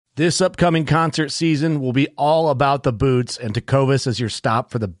This upcoming concert season will be all about the boots, and Tecovas is your stop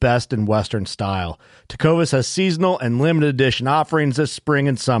for the best in Western style. Tecovas has seasonal and limited edition offerings this spring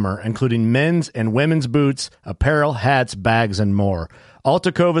and summer, including men's and women's boots, apparel, hats, bags, and more. All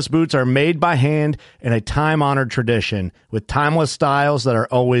Tecovas boots are made by hand in a time-honored tradition with timeless styles that are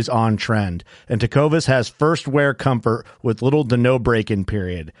always on trend. And Tecovas has first wear comfort with little to no break-in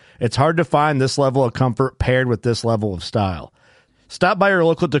period. It's hard to find this level of comfort paired with this level of style. Stop by your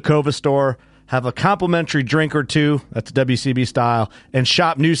local Tecovas store, have a complimentary drink or two, that's WCB style, and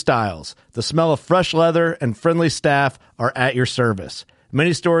shop new styles. The smell of fresh leather and friendly staff are at your service.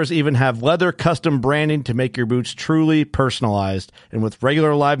 Many stores even have leather custom branding to make your boots truly personalized. And with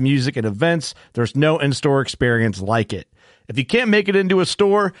regular live music and events, there's no in-store experience like it. If you can't make it into a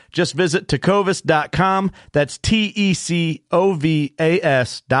store, just visit Tecovas.com. That's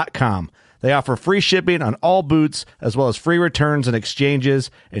TECOVAS.com. They offer free shipping on all boots, as well as free returns and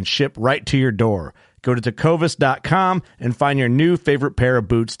exchanges, and ship right to your door. Go to Tecovas.com and find your new favorite pair of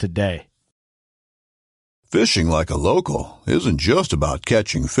boots today. Fishing like a local isn't just about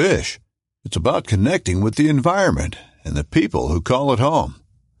catching fish. It's about connecting with the environment and the people who call it home.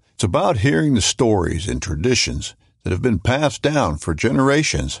 It's about hearing the stories and traditions that have been passed down for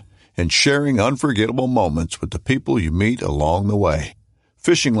generations and sharing unforgettable moments with the people you meet along the way.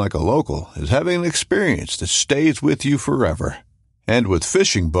 Fishing like a local is having an experience that stays with you forever. And with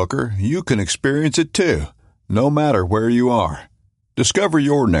Fishing Booker, you can experience it too, no matter where you are. Discover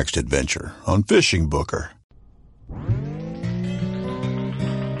your next adventure on Fishing Booker.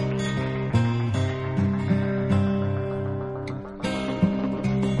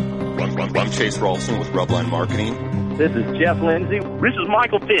 I'm Chase Rolfson with Rubline Marketing. This is Jeff Lindsay. This is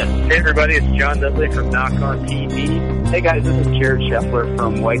Michael Pitt. Hey everybody, it's John Dudley from Knock On TV. Hey guys, this is Jared Scheffler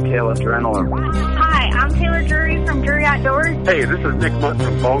from Whitetail Adrenaline. Hi, I'm Taylor Drury from Drury Outdoors. Hey, this is Nick Mutt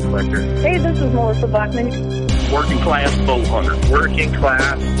from Bone Collector. Hey, this is Melissa Buckman. Working Class Bow Hunter. Working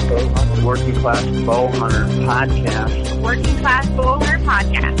Class Bow Hunter. Working Class Bow Hunter Podcast. Working Class Bow Hunter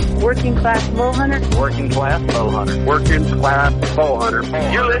Podcast. Working Class Bow Hunter. Working Class Bow Hunter. Working Class Bow Hunter.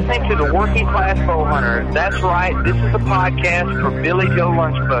 You're listening to the Working Class Bow Hunter. That's right, this is a podcast for Billy Joe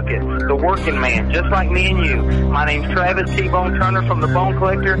Lunchbucket, the working man, just like me and you. My name's Travis T-Bone Turner from the Bone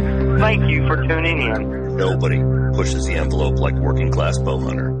Collector. Thank you for tuning in. Nobody pushes the envelope like Working Class Bow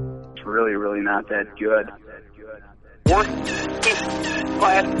Hunter. It's really, really not that good. Working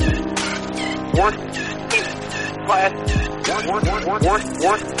Class. Working Class. Working Class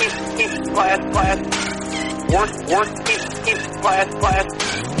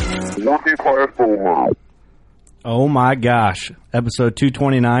Bow Hunter. Oh my gosh. Episode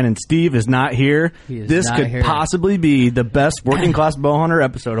 229, and Steve is not here. This could possibly be the best Working Class Bow Hunter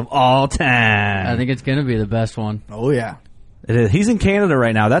episode of all time. I think it's going to be the best one. Oh, yeah. It is. He's in Canada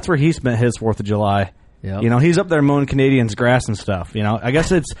right now. That's where he spent his 4th of July. Yep. You know, he's up there mowing Canadians' grass and stuff. You know, I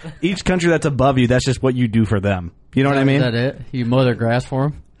guess it's each country that's above you, that's just what you do for them. You know what I mean? Is that it? You mow their grass for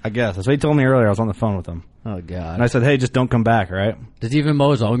them? I guess. That's what he told me earlier. I was on the phone with him. Oh, God. And I said, hey, just don't come back, all right? Does he even mow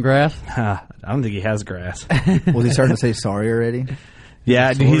his own grass? I don't think he has grass. Was he starting to say sorry already?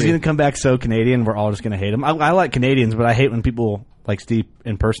 Yeah, dude, he's going to come back so Canadian, we're all just going to hate him. I like Canadians, but I hate when people like Steve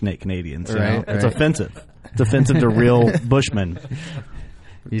impersonate Canadians. Right, It's offensive. It's offensive to real Bushmen.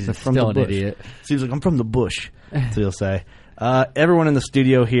 He's still an idiot. Steve's like, I'm from the bush. That's what he'll say. Everyone in the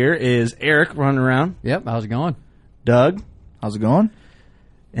studio here is Eric running around. Yep, how's it going? Doug. How's it going?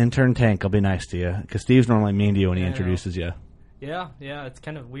 Intern Tank, I'll be nice to you, because Steve's normally mean to you when he introduces you. Yeah, it's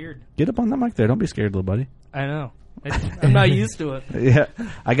kind of weird. Get up on the mic there. Don't be scared, little buddy. I know. I'm not used to it. Yeah,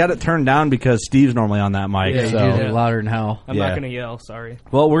 I got it turned down because Steve's normally on that mic. Yeah, so. you do it louder than hell. I'm not going to yell, sorry.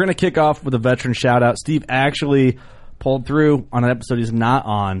 Well, we're going to kick off with a veteran shout-out. Steve actually pulled through on an episode he's not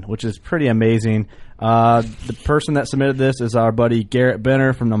on, which is pretty amazing. The person that submitted this is our buddy Garrett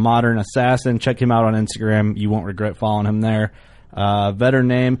Benner from the Modern Assassin. Check him out on Instagram. You won't regret following him there. Veteran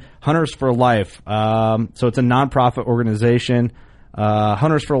name, Hunters for Life. So it's a nonprofit organization.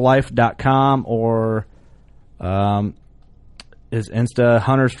 HuntersForLife.com or his Insta,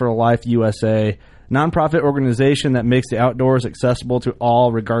 Hunters for Life USA. Nonprofit organization that makes the outdoors accessible to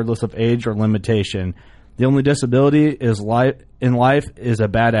all regardless of age or limitation. The only disability in life is a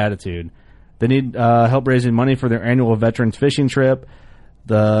bad attitude. They need help raising money for their annual veterans fishing trip.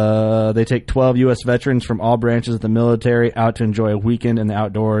 They take 12 U.S. veterans from all branches of the military out to enjoy a weekend in the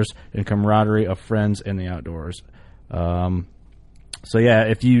outdoors and camaraderie of friends in the outdoors. So, yeah,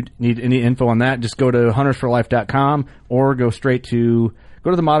 if you need any info on that, just go to huntersforlife.com or go to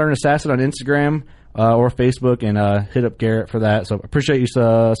the Modern Assassin on Instagram. or Facebook, and hit up Garrett for that. So appreciate you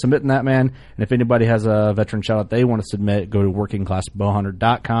submitting that, man. And if anybody has a veteran shout out they want to submit, go to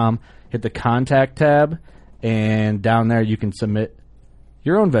workingclassbowhunter.com, hit the contact tab, and down there you can submit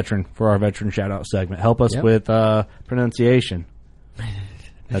your own veteran for our veteran shout out segment. Help us with pronunciation.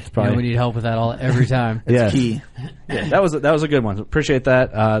 That's probably we need help with that every time. It's key. Yeah, that was a good one. Appreciate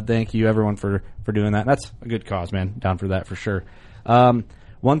that. Thank you everyone for doing that. That's a good cause, man. Down for that for sure.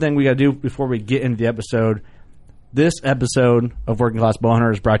 One thing we got to do before we get into the episode. This episode of Working Class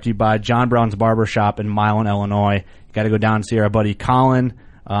Bowhunter is brought to you by John Brown's Barbershop in Milan, Illinois. You got to go down and see our buddy Colin.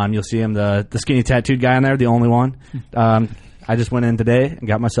 You'll see him, the skinny tattooed guy in there, the only one. I just went in today and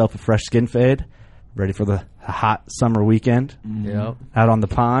got myself a fresh skin fade, ready for the hot summer weekend. Yep. Out on the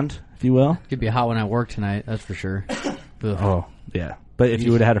pond, if you will. Could be a hot one at work tonight, that's for sure. Oh, yeah. But if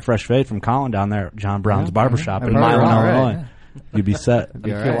you would have had a fresh fade from Colin down there at John Brown's Barbershop in Milan, Illinois, you'd be set.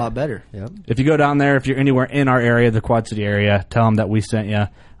 You'd feel a lot better. Yep. If you go down there, if you're anywhere in our area, the Quad City area, tell him that we sent you.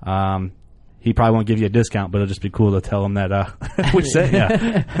 He probably won't give you a discount, but it'll just be cool to tell him that we sent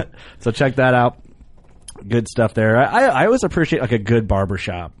you. So check that out. Good stuff there. I always appreciate like a good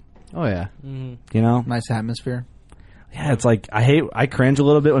barbershop. Oh, yeah. You know? Nice atmosphere. Yeah, it's like I cringe a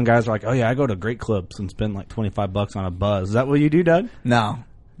little bit when guys are like, oh, yeah, I go to Great Clips and spend like $25 on a buzz. Is that what you do, Doug? No.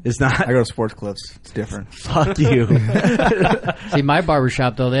 It's not. I go to Sports Clips. It's different. Fuck you. See, my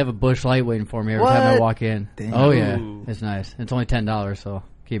barbershop, though, they have a Busch Light waiting for me every time I walk in. Damn. Oh, yeah. It's nice. It's only $10, so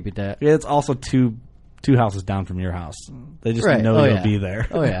can't beat that. Yeah, it's also two houses down from your house. They just know you'll be there.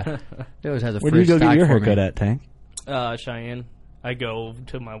 Oh, yeah. They always have the Where do you go get your haircut at, Tank? Cheyenne. I go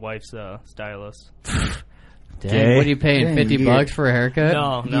to my wife's stylist. Dang, what are you paying? $50 for a haircut?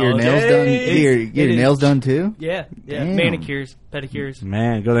 No. Get your nails done. Get your nails done too. Yeah. Damn. Manicures, pedicures.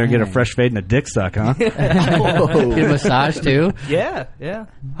 Man, go there and get a fresh fade and a dick suck, huh? Get a massage too? Yeah.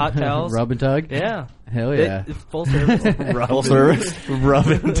 Hot towels. Rub and tug? Yeah. Hell yeah. It's full service. Full service. Rub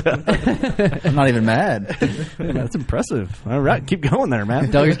and tug. I'm not even mad. That's impressive. All right, keep going there,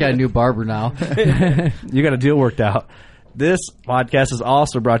 man. Doug's got a new barber now. You got a deal worked out. This podcast is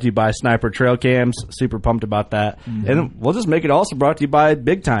also brought to you by Sniper Trail Cams. Super pumped about that. And we'll just make it also brought to you by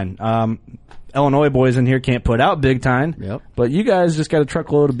Big Time. Illinois boys in here can't put out Big Time. Yep. But you guys just got a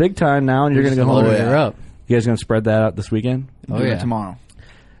truckload of Big Time now, and you're going to go home. Up. You guys going to spread that out this weekend? Oh, yeah. Tomorrow.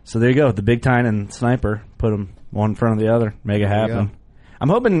 So there you go. The Big Time and Sniper. Put them one in front of the other. Make it happen. I'm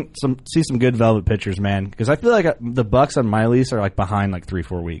hoping see some good velvet pictures, man, because I feel like the bucks on my lease are like behind like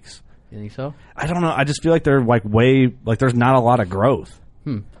 3-4 weeks. You think so? I don't know. I just feel like they're like there's not a lot of growth.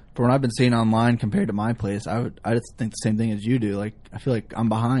 From what I've been seeing online compared to my place, I just think the same thing as you do. Like, I feel like I'm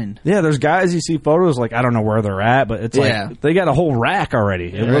behind. Yeah, there's guys you see photos like I don't know where they're at, but it's like they got a whole rack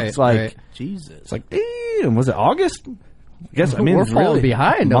already. It looks like Jesus. It's like, was it August? I guess we're falling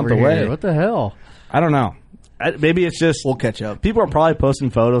behind a month over away. Here. What the hell? I don't know. Maybe it's just we'll catch up. People are probably posting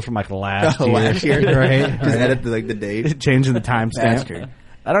photos from like last year, right? Just edit the date, changing the timestamp.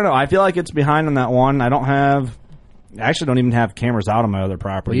 I don't know. I feel like it's behind on that one. I actually don't even have cameras out on my other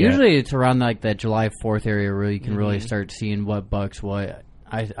property. Well, usually it's around like that July 4th area where you can really start seeing what bucks what.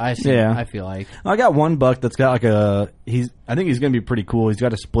 I see. Yeah. I feel like I got one buck that's got like I think he's gonna be pretty cool. He's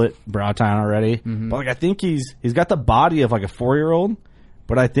got a split brow tine already, but like I think he's got the body of like a 4-year-old,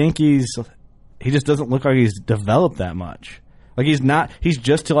 but I think he just doesn't look like he's developed that much. Like he's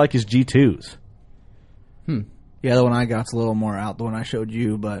just to like his G2s. Yeah, the one I got's a little more out, the one I showed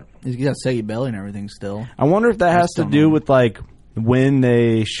you, but he's got saggy belly and everything still. I wonder if that has to do with like when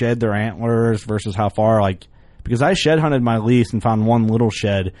they shed their antlers versus how far, like, because I shed hunted my lease and found one little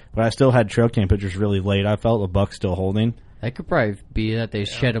shed, but I still had trail cam pictures really late. I felt the buck still holding. That could probably be that they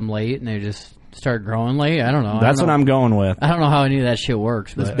shed them late and they just start growing late. I don't know. That's what I'm going with. I don't know how any of that shit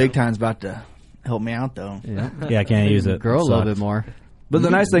works. This Big Time's about to help me out, though. Yeah, I can't use it. Grow a little bit more. But the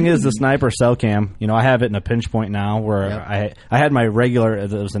nice thing is the Sniper cell cam, I have it in a pinch point now where I had my regular,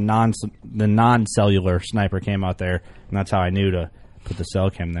 it was the non-cellular Sniper cam out there, and that's how I knew to put the cell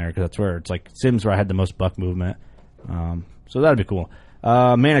cam there, because that's where it's like Sims where I had the most buck movement. So that'd be cool.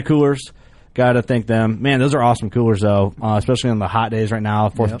 Mana Coolers, got to thank them. Man, those are awesome coolers though, especially on the hot days right now,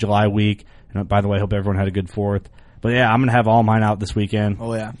 4th of July week. And by the way, hope everyone had a good 4th. But yeah, I'm going to have all mine out this weekend.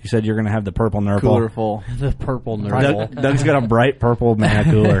 Oh, yeah. You said you're going to have the purple Nurple. Cooler full. The purple Nurple. Doug's got a bright purple Mana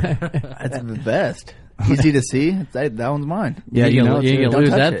Cooler. That's the best. Easy to see. That one's mine. Yeah, you can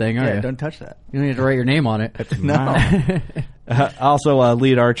lose that thing, aren't you? Don't touch that. You don't need to write your name on it. No. Also,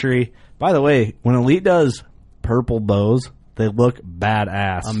 Elite Archery. By the way, when Elite does purple bows, they look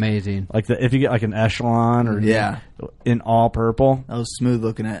badass. Amazing. Like if you get like an Echelon or in all purple. That was smooth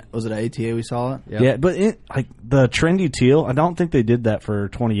looking at. Was it ATA we saw it? Yep. Yeah, but like the trendy teal, I don't think they did that for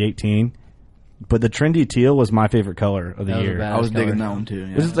 2018. But the trendy teal was my favorite color of the year. I was digging that one too.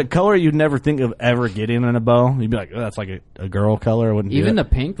 Yeah. This is a color you'd never think of ever getting in a bow. You'd be like, oh, that's like a girl color. I wouldn't even do the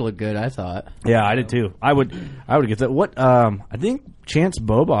pink looked good, I thought. Yeah, I did too. I would get that. What I think Chance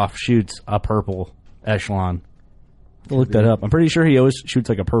Boboff shoots a purple echelon. I'll look that up. I'm pretty sure he always shoots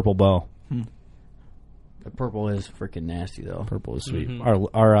like a purple bow. The purple is freaking nasty, though. Purple is sweet.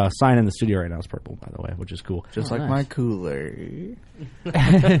 Mm-hmm. Our sign in the studio right now is purple, by the way, which is cool. Just like my cooler.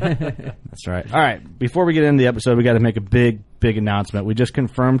 That's right. All right. Before we get into the episode, we got to make a big announcement. We just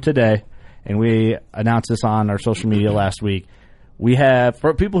confirmed today, and we announced this on our social media last week. We have,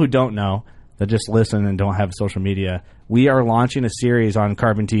 for people who don't know, that just listen and don't have social media, we are launching a series on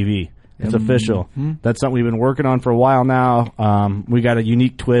Carbon TV. It's official. Mm-hmm. That's something we've been working on for a while now. We got a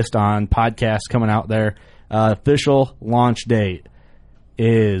unique twist on podcasts coming out there. Official launch date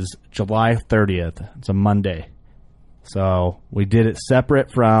is July 30th. It's a Monday. So we did it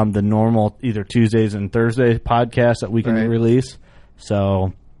separate from the normal either Tuesdays and Thursdays podcast that we can release. So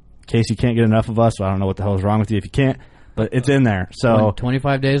in case you can't get enough of us, I don't know what the hell is wrong with you if you can't. But it's in there. So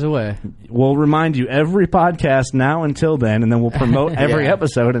 25 days away. We'll remind you every podcast now until then, and then we'll promote every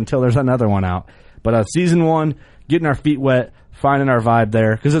episode until there's another one out. But season 1, getting our feet wet, finding our vibe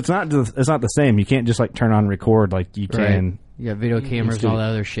there, because it's not the same. You can't just like turn on record like you can. You got video cameras and all that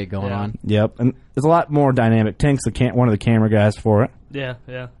other shit going on. Yep, and it's a lot more dynamic. Tank's one of the camera guys for it. Yeah.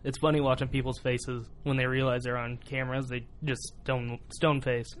 It's funny watching people's faces when they realize they're on cameras. They just stone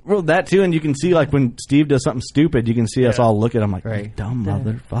face. Well, that too, and you can see like when Steve does something stupid, you can see us all look at him like, you dumb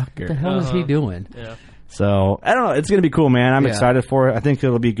motherfucker. What the hell is he doing? Yeah. So, I don't know. It's going to be cool, man. I'm excited for it. I think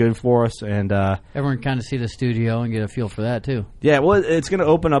it'll be good for us. And everyone can kind of see the studio and get a feel for that, too. Yeah, well, it's going to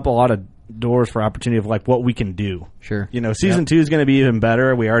open up a lot of doors for opportunity of, like, what we can do. Sure. You know, Season 2 is going to be even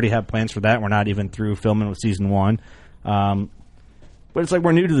better. We already have plans for that. We're not even through filming with Season 1. But it's like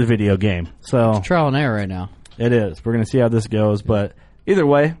we're new to the video game. So it's trial and error right now. It is. We're going to see how this goes. But either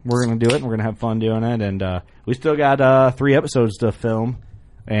way, we're going to do it, and we're going to have fun doing it. And we still got 3 episodes to film.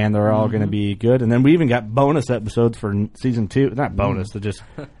 And they're all going to be good. And then we even got bonus episodes for Season 2. Not bonus, they're just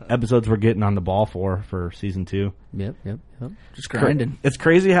episodes we're getting on the ball for Season 2. Yep. Just grinding. It's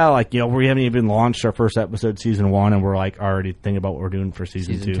crazy how, like, you know, we haven't even launched our first episode, Season 1, and we're, like, already thinking about what we're doing for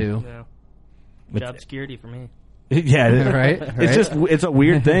Season 2. Yeah. Job security for me. Yeah. Right. It's just, it's a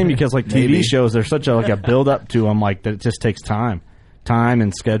weird thing because, like, TV shows, there's such a build-up to them, like, that it just takes time. Time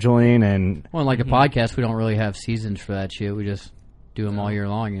and scheduling and... Well, like a podcast, we don't really have seasons for that shit. We just... do them all year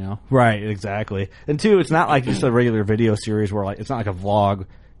long, you know? Right, exactly. And two, it's not like just a regular video series where, like, it's not like a vlog.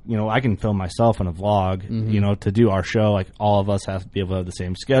 You know, I can film myself in a vlog, you know, to do our show. Like, all of us have to be able to have the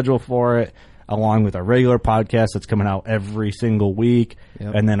same schedule for it, along with our regular podcast that's coming out every single week.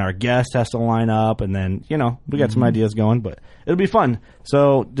 Yep. And then our guest has to line up, and then, you know, we got some ideas going, but it'll be fun.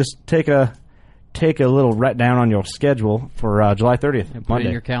 So just take a little write down on your schedule for July 30th, put Monday. It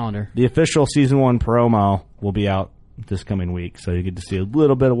in your calendar. The official Season 1 promo will be out this coming week, so you get to see a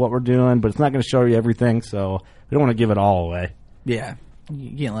little bit of what we're doing, but it's not going to show you everything, so we don't want to give it all away. Yeah.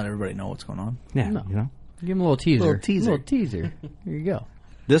 You can't let everybody know what's going on. Yeah, no. You know? Give them a little teaser. Little teaser. Here you go.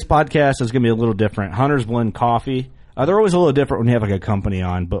 This podcast is going to be a little different. Hunter's Blend Coffee. They're always a little different when you have like a company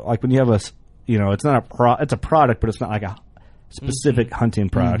on, but like when you have it's not it's a product, but it's not like a specific hunting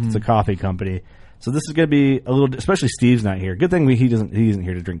product. It's a coffee company. So this is going to be a little, especially Steve's not here. Good thing he isn't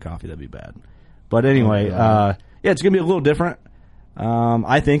here to drink coffee. That'd be bad. But anyway, yeah, it's going to be a little different,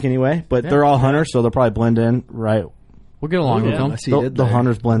 I think, anyway. But they're all hunters, so they'll probably blend in, right? We'll get along with them. The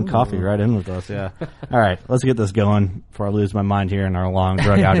hunters blend coffee right in with us, yeah. All right, let's get this going before I lose my mind here in our long,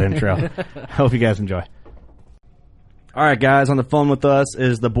 drug-out intro. Hope you guys enjoy. All right, guys, on the phone with us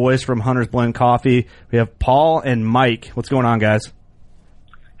is the boys from Hunters Blend Coffee. We have Paul and Mike. What's going on, guys?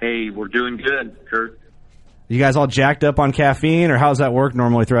 Hey, we're doing good, Kurt. You guys all jacked up on caffeine, or how does that work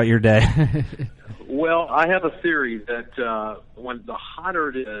normally throughout your day? Well, I have a theory that when the hotter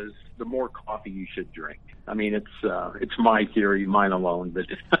it is, the more coffee you should drink. I mean, it's my theory, mine alone, but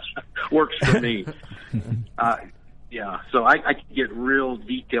it works for me. Yeah, so I can get real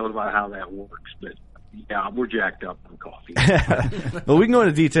detailed about how that works, but yeah, we're jacked up on coffee. Well, we can go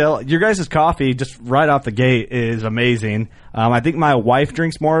into detail. Your guys' coffee, just right off the gate, is amazing. I think my wife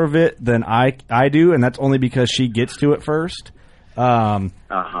drinks more of it than I do, and that's only because she gets to it first.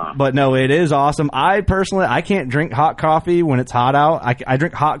 But no, it is awesome. I personally, I can't drink hot coffee when it's hot out. I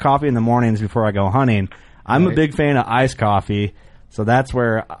drink hot coffee in the mornings before I go hunting. I'm a big fan of iced coffee, so that's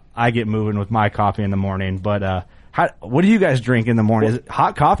where I get moving with my coffee in the morning. But what do you guys drink in the morning? Is it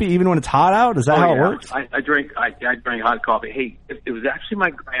hot coffee even when it's hot out? Is that how it works? I drink hot coffee. Hey, it was actually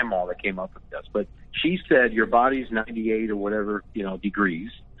my grandma that came up with this, but she said your body's 98 or whatever, degrees.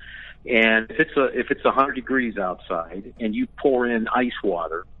 And if it's 100 degrees outside and you pour in ice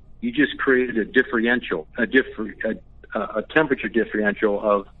water, you just created a temperature differential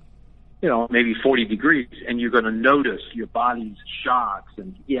of, maybe 40 degrees, and you're going to notice your body's shocks,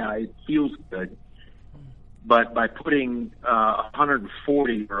 and it feels good. But by putting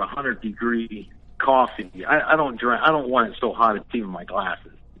 140 or 100 degree coffee, I don't want it so hot it's even my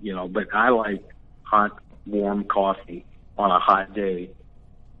glasses, but I like hot, warm coffee on a hot day.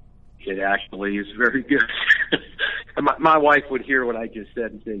 It actually is very good. My wife would hear what I just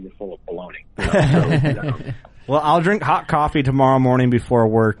said and say, "You're full of baloney." Well, I'll drink hot coffee tomorrow morning before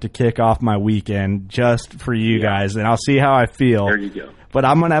work to kick off my weekend just for you guys, and I'll see how I feel. There you go. But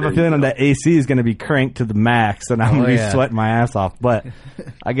I'm going to have a feeling that AC is going to be cranked to the max, and I'm going to be sweating my ass off. But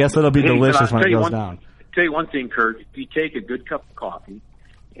I guess it'll be delicious when it goes down. Tell you one thing, Kurt. If you take a good cup of coffee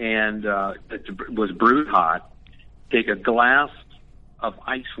and it was brewed hot, take a glass of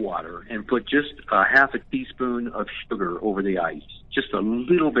ice water and put just a half a teaspoon of sugar over the ice, just a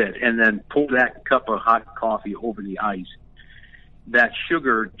little bit, and then pour that cup of hot coffee over the ice. That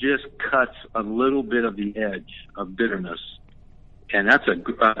sugar just cuts a little bit of the edge of bitterness, and that's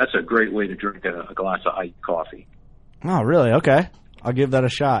a great way to drink a glass of iced coffee. Oh, really? Okay. I'll give that a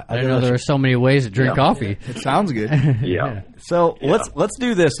shot. I didn't know there were so many ways to drink coffee. It sounds good. Yeah. So let's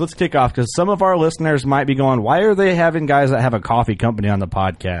do this. Let's kick off, because some of our listeners might be going, why are they having guys that have a coffee company on the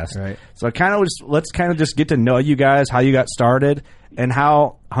podcast? Right. So let's just get to know you guys, how you got started, and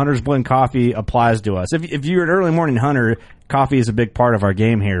how Hunter's Blend coffee applies to us. If you're an early morning hunter, coffee is a big part of our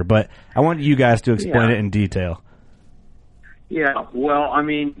game here, but I want you guys to explain it in detail. Yeah. Well, I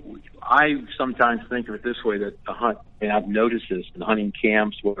mean, I sometimes think of it this way, that the hunt, and I've noticed this in hunting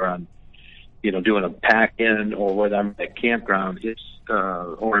camps where I'm, doing a pack-in, or whether I'm at campground,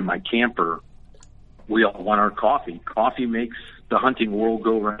 or in my camper, we all want our coffee. Coffee makes the hunting world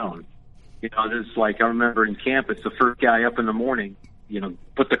go round. It's like, I remember in camp, it's the first guy up in the morning,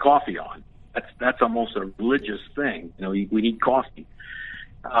 put the coffee on. That's almost a religious thing. We need coffee.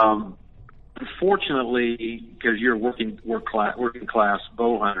 Unfortunately, because you're working class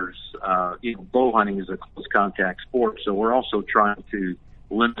bow hunters, bow hunting is a close contact sport, so we're also trying to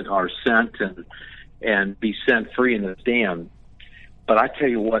limit our scent and be scent free in the stand. But I tell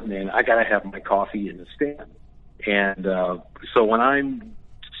you what, man, I got to have my coffee in the stand. And so when I'm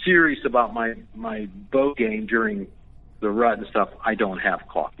serious about my bow game during the rut and stuff, I don't have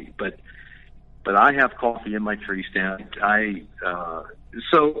coffee, but I have coffee in my tree stand.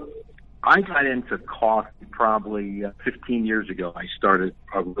 So I got into coffee probably 15 years ago. I started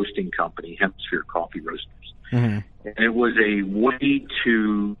a roasting company, Hemisphere Coffee Roasters. Mm-hmm. And it was a way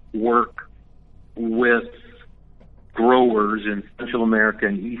to work with growers in Central America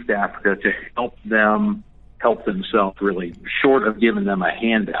and East Africa to help them help themselves, really, short of giving them a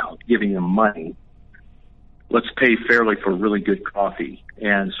handout, giving them money. Let's pay fairly for really good coffee.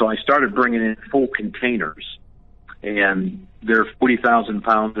 And so I started bringing in full containers, and they're 40,000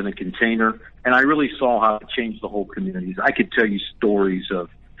 pounds in a container. And I really saw how it changed the whole communities. I could tell you stories of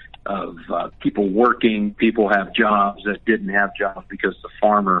people working, people have jobs that didn't have jobs because the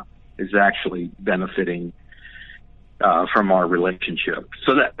farmer is actually benefiting from our relationship.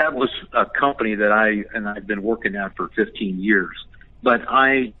 So that was a company that I've been working at for 15 years. But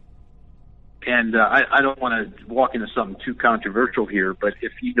I don't want to walk into something too controversial here, but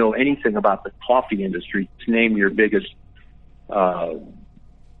if you know anything about the coffee industry, to name your biggest,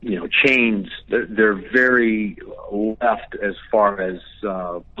 chains, they're very left as far as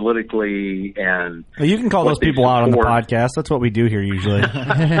politically and. Well, you can call those people out on the podcast. That's what we do here usually.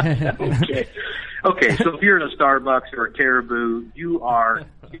 Okay. So if you're in a Starbucks or a Caribou, you are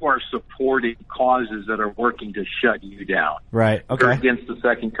supporting causes that are working to shut you down. Right. Okay. They're against the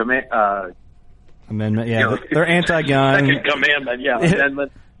Second Amendment. Yeah, they're anti-gun. Second Commandment. Yeah.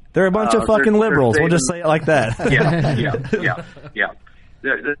 Amendment. They're a bunch of fucking liberals. We'll just say it like that. Yeah.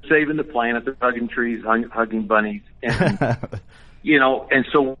 They're saving the planet. They're hugging trees, hugging bunnies, and and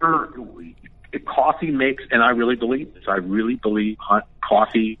so coffee makes, and I really believe this. I really believe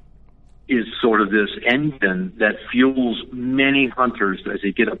coffee is sort of this engine that fuels many hunters as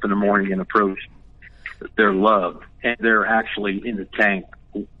they get up in the morning and approach their love, and they're actually in the tank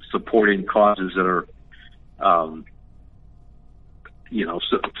supporting causes that are,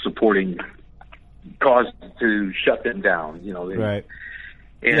 supporting causes to shut them down. Right.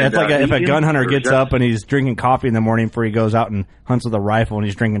 And, it's like if a gun hunter gets up and he's drinking coffee in the morning before he goes out and hunts with a rifle and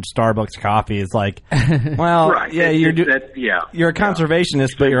he's drinking Starbucks coffee. It's like, well, right. You're a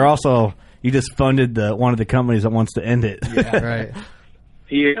conservationist, but you're also, you just funded one of the companies that wants to end it. Yeah, right.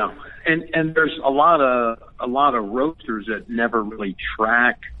 Yeah. and there's a lot of roasters that never really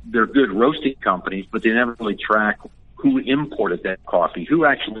track. They're good roasting companies, but they never really track who imported that coffee, who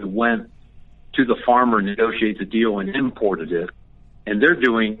actually went to the farmer, negotiated the deal, and imported it. And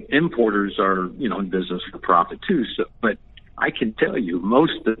importers are, in business for profit too. So, but I can tell you,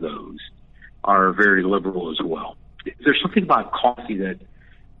 most of those are very liberal as well. There's something about coffee that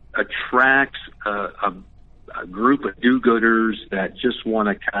attracts a group of do-gooders that just want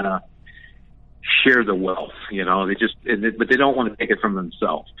to kind of share the wealth. But they don't want to take it from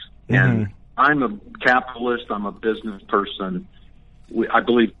themselves. Mm-hmm. And I'm a capitalist. I'm a business person. I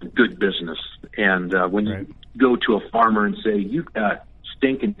believe in good business. And when you go to a farmer and say, you've got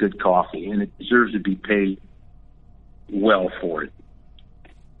stinking good coffee and it deserves to be paid well for it,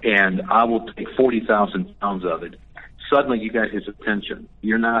 and I will take 40,000 pounds of it, suddenly you got his attention.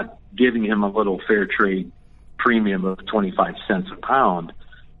 You're not giving him a little fair trade premium of 25 cents a pound.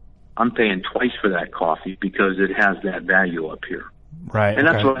 I'm paying twice for that coffee because it has that value up here. Right. And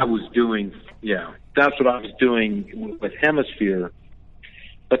that's what I was doing. Yeah, that's what I was doing with Hemisphere.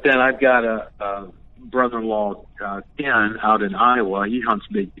 But then I've got a brother-in-law, Ken, out in Iowa. He hunts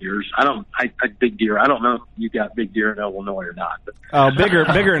big deers. Big deer. I don't know if you got big deer in Illinois or not. But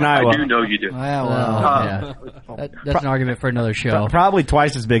bigger in Iowa. I do know you do. Yeah. That's an argument for another show. Probably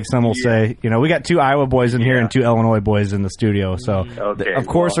twice as big, some will say. We got 2 Iowa boys in here and 2 Illinois boys in the studio. So, of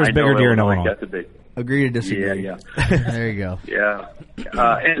course, there's bigger deer in Illinois. Agree to disagree. Yeah. There you go. Yeah.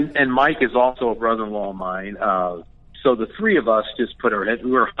 And Mike is also a brother-in-law of mine. So the three of us just put our heads, we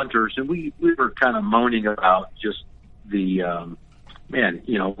were hunters, and we were kind of moaning about just the,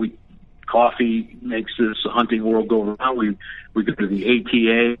 coffee makes this hunting world go around. We go to the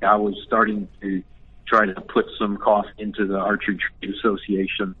ATA. I was starting to try to put some coffee into the Archery Trade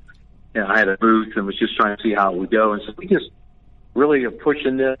Association. And I had a booth and was just trying to see how it would go. And so we just really are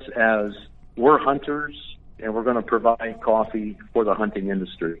pushing this as we're hunters, and we're going to provide coffee for the hunting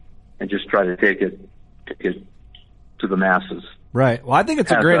industry and just try to take it to the masses. Right. Well, I think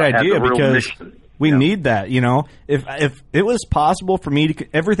it's a great idea because we need that. If it was possible for me to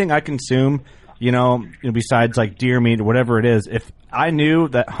everything I consume, besides like deer meat or whatever it is, if I knew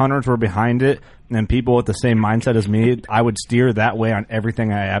that hunters were behind it and people with the same mindset as me, I would steer that way on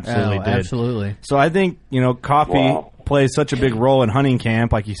everything I absolutely did. Absolutely. So I think coffee plays such a big role in hunting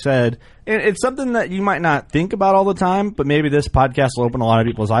camp, like you said. And it's something that you might not think about all the time, but maybe this podcast will open a lot of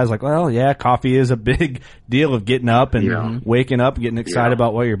people's eyes. Like, well, yeah, coffee is a big deal of getting up and waking up and getting excited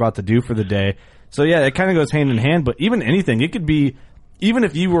about what you're about to do for the day. So, yeah, it kind of goes hand in hand. But even anything, it could be, even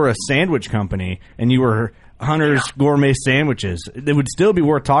if you were a sandwich company and you were Hunter's Gourmet Sandwiches, it would still be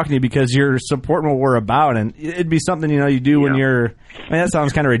worth talking to you because you're supporting what we're about. And it'd be something, you do when you're, that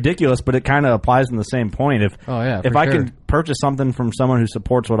sounds kind of ridiculous, but it kind of applies in the same point. If I can purchase something from someone who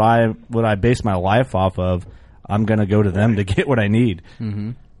supports what I base my life off of, I'm going to go to them to get what I need.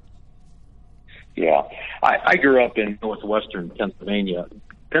 Mm-hmm. Yeah. I grew up in northwestern Pennsylvania,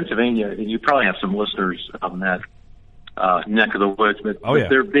 and you probably have some listeners on that neck of the woods, but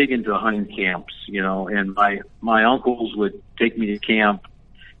they're big into hunting camps, and my uncles would take me to camp.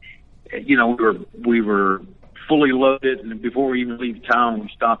 We were fully loaded, and before we even leave town, we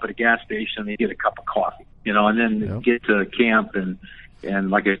stop at a gas station and get a cup of coffee, and then get to camp and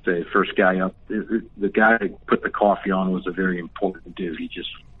like I say, first guy up, the guy that put the coffee on was a very important dude. He just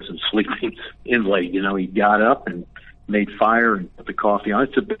wasn't sleeping in late, he got up and made fire and put the coffee on.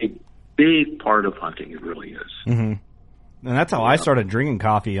 It's a big part of hunting. It really is. Mm-hmm. And that's how I started drinking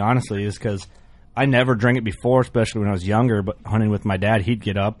coffee, honestly, is because I never drank it before, especially when I was younger. But hunting with my dad, he'd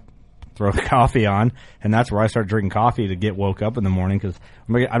get up, throw coffee on, and that's where I started drinking coffee to get woke up in the morning because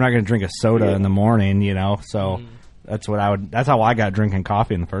I'm not going to drink a soda in the morning, So that's how I got drinking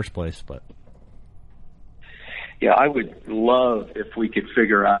coffee in the first place. But yeah, I would love if we could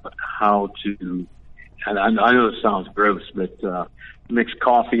figure out how to. And I know it sounds gross, but mix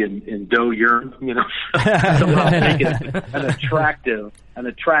coffee and doe urine, somehow make it an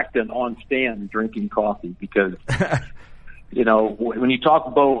attractant on stand drinking coffee because, when you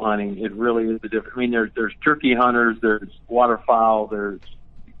talk bow hunting, it really is a different. I mean, there's turkey hunters, there's waterfowl, there's,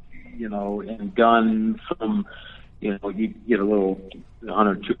 and gun from, you get a little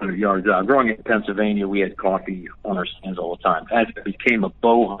 100, 200 yards out. Growing in Pennsylvania, we had coffee on our stands all the time. As I became a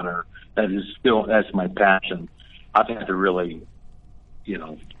bow hunter, that's my passion. I've had to really,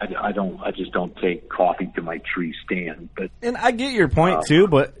 I just don't take coffee to my tree stand. And I get your point too,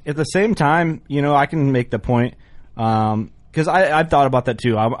 but at the same time, I can make the point, because I've thought about that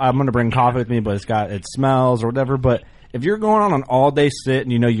too. I'm going to bring coffee with me, but it smells or whatever. But if you're going on an all-day sit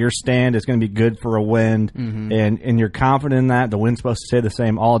and you know your stand is going to be good for a wind, and you're confident in that, the wind's supposed to stay the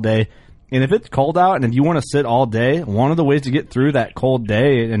same all day. And if it's cold out and if you want to sit all day, one of the ways to get through that cold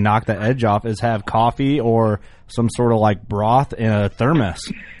day and knock the edge off is have coffee or some sort of like broth in a thermos.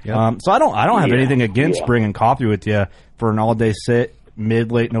 Yep. So I don't have anything against bringing coffee with you for an all-day sit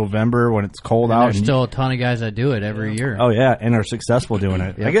mid-late November when it's cold out. There's still a ton of guys that do it every year. Oh, yeah, and are successful doing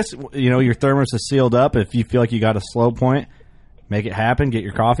it. Yep. I guess, your thermos is sealed up. If you feel like you got a slow point, make it happen. Get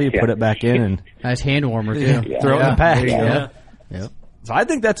your coffee, put it back in. And nice hand warmer, too. Throw it in the pack. Yep. So I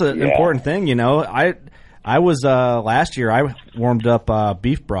think that's an important thing, I was last year I warmed up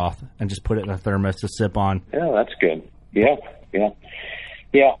beef broth and just put it in a thermos to sip on. Yeah, that's good. Yeah.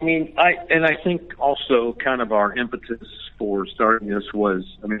 I mean, I think also kind of our impetus for starting this was,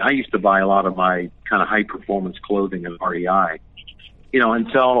 I used to buy a lot of my kind of high performance clothing at REI,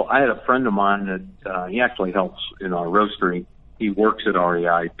 until I had a friend of mine that he actually helps in our roastery. He works at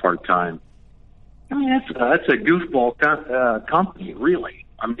REI part time. That's a goofball company, really.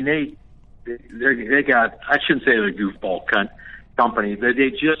 They got, I shouldn't say they're a goofball company. They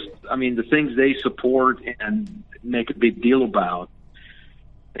just, the things they support and make a big deal about,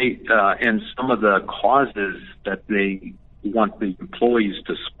 and some of the causes that they want the employees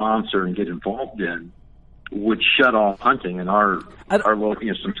to sponsor and get involved in would shut off hunting in our local,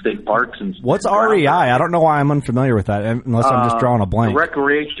 some state parks. And what's REI? I don't know why I'm unfamiliar with that, unless I'm just drawing a blank.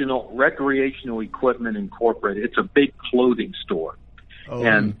 Recreational Equipment Incorporated. It's a big clothing store. Oh.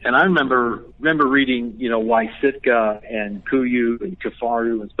 And I remember reading, why Sitka and Kuiu and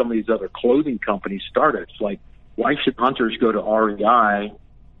Kifaru and some of these other clothing companies started. It's like, why should hunters go to REI,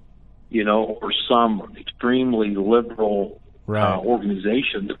 or some extremely liberal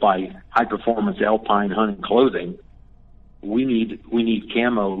organization to buy high performance alpine hunting clothing? We need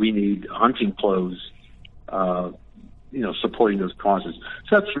camo. We need hunting clothes. Supporting those causes.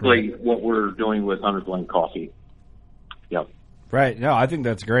 So that's really what we're doing with Hunter's Blend Coffee. Yep. Right. No, I think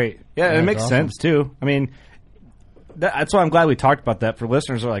that's great. Yeah, it makes sense too. That's why I'm glad we talked about that for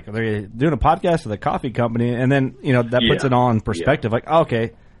listeners. Are they're doing a podcast with a coffee company, and then that puts it all in perspective. Like,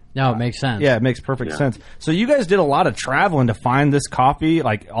 okay. No, it makes sense. Yeah, it makes perfect sense. So you guys did a lot of traveling to find this coffee,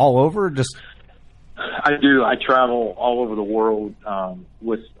 like all over? I do. I travel all over the world.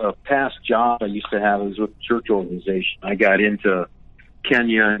 With a past job I used to have was with a church organization. I got into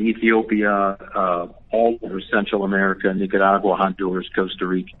Kenya and Ethiopia, all over Central America, Nicaragua, Honduras, Costa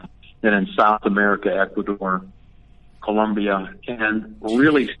Rica, then in South America, Ecuador, Colombia, and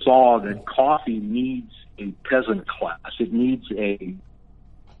really saw that coffee needs a peasant class. It needs a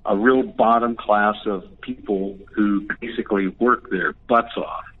real bottom class of people who basically work their butts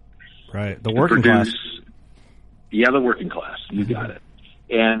off. Right, the working class. Yeah, the working class. You got it.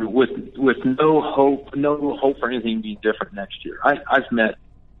 And with no hope for anything being different next year. I've met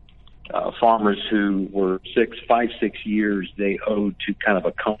farmers who were 5-6 years they owed to kind of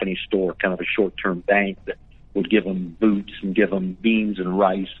a company store, kind of a short-term bank that would give them boots and give them beans and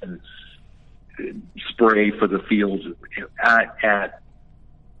rice and spray for the fields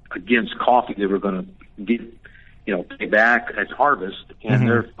against coffee they were going to get, pay back at harvest, and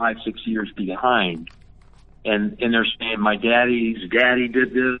they're 5-6 years behind. And they're saying, my daddy's daddy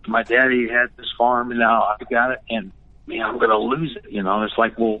did this, my daddy had this farm, and now I got it, and I'm going to lose it. It's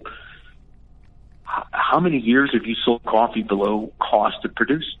like, well, how many years have you sold coffee below cost to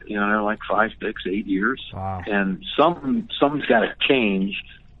produce? They're like 5, 6, 8 years. Wow. And something's got to change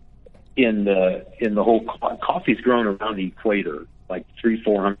in the whole coffee's grown around the equator, like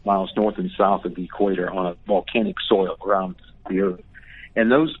 300-400 miles north and south of the equator on a volcanic soil around the earth. And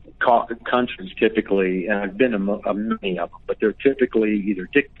those countries typically, and I've been to many of them, but they're typically either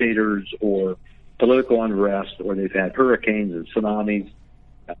dictators or political unrest, or they've had hurricanes and tsunamis.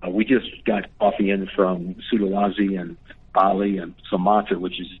 We just got coffee in from Sulawesi and Bali and Sumatra,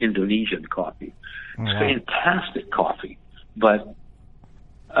 which is Indonesian coffee. Oh, wow. Fantastic coffee. But,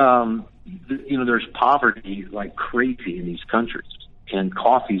 there's poverty like crazy in these countries, and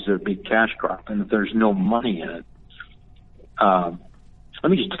coffee's their big cash crop, and if there's no money in it, let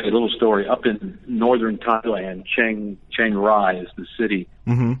me just tell you a little story. Up in northern Thailand, Chiang Rai is the city.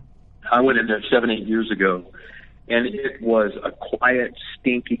 Mm-hmm. I went in there 7-8 years ago, and it was a quiet,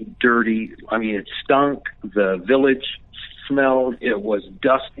 stinky, dirty. It stunk. The village smelled. It was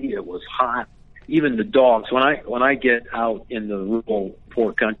dusty. It was hot. Even the dogs. When I get out in the rural,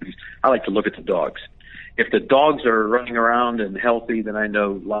 poor countries, I like to look at the dogs. If the dogs are running around and healthy, then I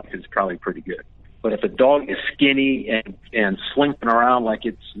know life is probably pretty good. But if a dog is skinny and slinking around like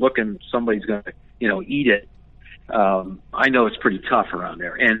it's looking somebody's going to, eat it, I know it's pretty tough around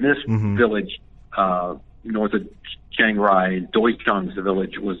there. And this village, north of Chiang Rai. Doichang's the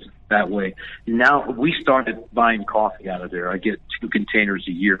village was that way. Now we started buying coffee out of there. I get 2 containers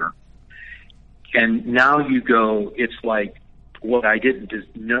a year. And now you go, it's like what I didn't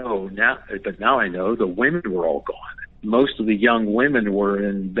just know now, but now I know the women were all gone. Most of the young women were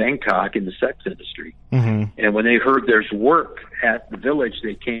in Bangkok in the sex industry. Mm-hmm. And when they heard there's work at the village,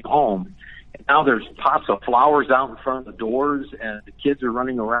 they came home. And now there's pots of flowers out in front of the doors, and the kids are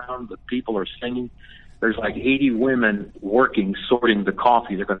running around. The people are singing. There's like 80 women working, sorting the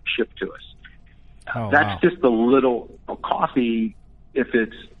coffee they're going to ship to us. Oh, That's wow. just a little coffee. If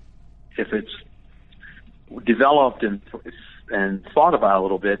it's developed and thought about a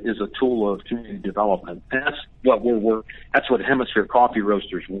little bit, is a tool of community development. And that's what that's what Hemisphere Coffee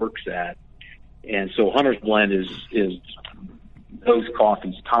Roasters works at. And so Hunter's Blend is those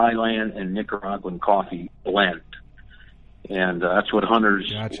coffees, Thailand and Nicaraguan coffee blend. And that's what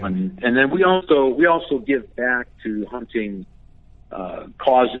Hunter's. Gotcha. And then we also give back to hunting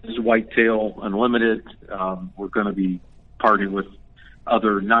causes, Whitetail Unlimited. We're going to be partnering with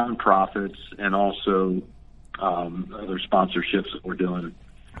other nonprofits and also other sponsorships that we're doing.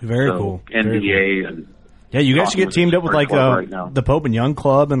 Very cool. NBA and yeah, you guys should get teamed up with like right now. the Pope and Young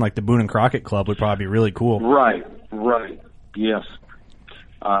Club and like the Boone and Crockett Club would probably be really cool. Right. Yes.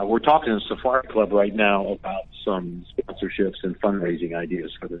 We're talking to Safari Club right now about some sponsorships and fundraising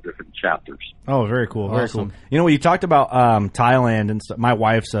ideas for the different chapters. Oh, very cool. Very Awesome. cool. You know, when you talked about Thailand and stuff, my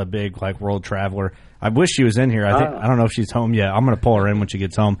wife's a big like world traveler. I wish she was in here. I don't know if she's home yet. I'm going to pull her in when she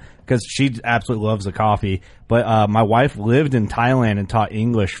gets home because she absolutely loves the coffee. But my wife lived in Thailand and taught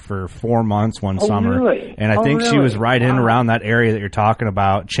English for 4 months one summer. Really? And I think she was right in around that area that you're talking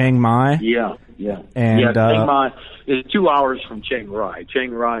about, Chiang Mai. Yeah. And Chiang Mai is 2 hours from Chiang Rai.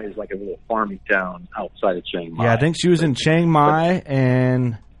 Chiang Rai is like a little farming town outside of Chiang Mai. Yeah, I think she was in Chiang Mai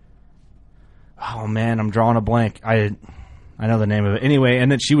and oh man, I'm drawing a blank. I know the name of it. Anyway,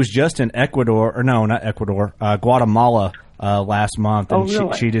 and then she was just in Ecuador, or no, not Ecuador, Guatemala last month, and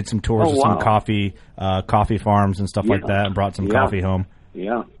really? she did some tours of some coffee farms and stuff like that, and brought some coffee home.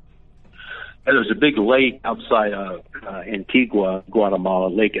 Yeah. And there's a big lake outside Antigua, Guatemala,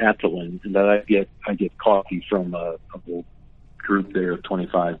 Lake Atitlan, and that I get coffee from a little group there of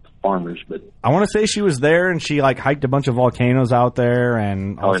 25 farmers. But I want to say she was there, and she like hiked a bunch of volcanoes out there,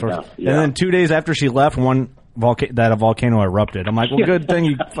 and all sorts. Yeah. And then 2 days after she left, a volcano erupted. I'm like, well, good thing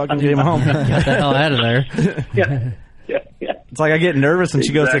you fucking came home. Get the hell out of there. Yeah. It's like I get nervous, and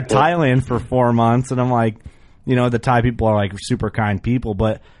she goes to Thailand for 4 months, and I'm like, you know, the Thai people are like super kind people,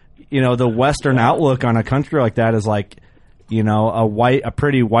 but you know, the Western outlook on a country like that is like, you know, a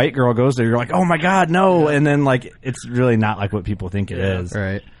pretty white girl goes there, you're like, oh my God, no, and then like it's really not like what people think it is.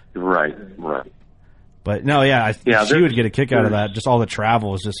 Right. But no, she would get a kick out of that. Just all the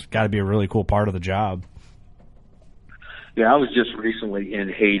travel has just got to be a really cool part of the job. Yeah, I was just recently in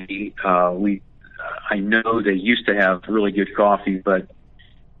Haiti. I know they used to have really good coffee, but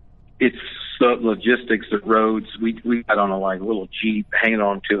it's the logistics, the roads. We got on a little Jeep hanging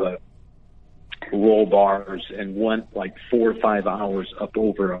on to a roll bars and went like 4 or 5 hours up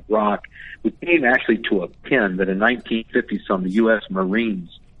over a rock. We came actually to a pin that in 1950 some the U.S. Marines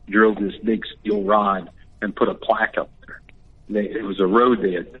drove this big steel rod and put a plaque up there. It was a road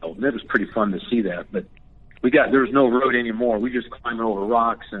they had built, and it was pretty fun to see that. But there was no road anymore. We just climbed over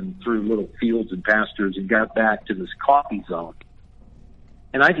rocks and through little fields and pastures and got back to this coffee zone.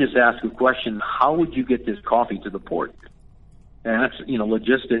 And I just asked a question: how would you get this coffee to the port? And that's, you know,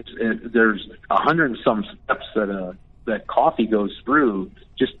 logistics. There's 100 and some steps that coffee goes through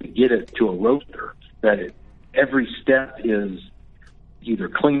just to get it to a roaster. Every step is either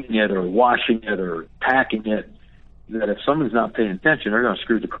cleaning it or washing it or packing it. That if someone's not paying attention, they're going to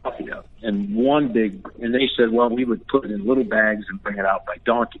screw the coffee up. And they said, well, we would put it in little bags and bring it out by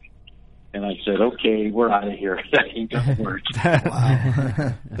donkey. And I said, okay, we're out of here. That ain't going to work.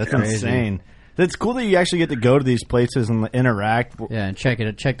 Wow. That's insane. It's cool that you actually get to go to these places and interact. Yeah, and check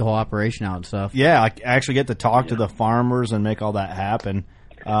the whole operation out and stuff. Yeah, I actually get to talk to the farmers and make all that happen.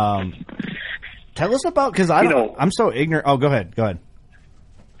 Tell us about, because I'm so ignorant. Oh, go ahead.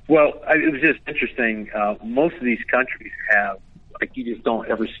 Well, it was just interesting. Most of these countries have, you just don't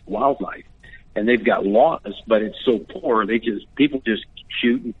ever see wildlife. And they've got laws, but it's so poor, people just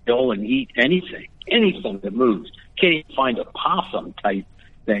shoot and kill and eat anything that moves. Can't even find a possum type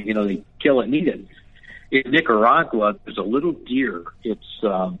thing, you know, they kill it and eat it. In Nicaragua, there's a little deer. It's,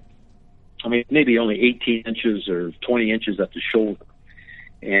 maybe only 18 inches or 20 inches at the shoulder.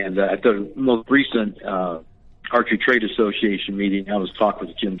 And at the most recent Archery Trade Association meeting, I was talking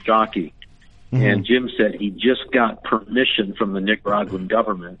with Jim Jockey, and Jim said he just got permission from the Nicaraguan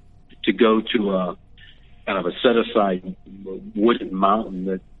government to go to kind of a set-aside wooded mountain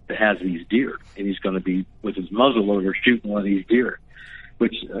that has these deer, and he's going to be with his muzzle loader shooting one of these deer,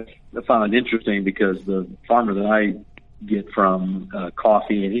 which I found interesting because the farmer that I get from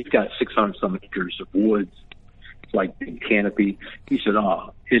Coffee, and he's got 600 some acres of woods, it's like big canopy. He said,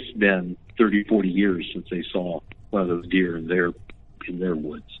 it's been 30, 40 years since they saw one of those deer in their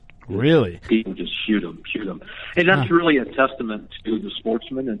woods. Really? People just shoot them. And that's really a testament to the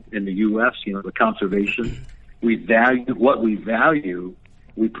sportsmen in the U.S., the conservation. We value what we value,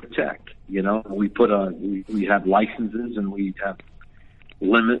 we protect. We we have licenses and we have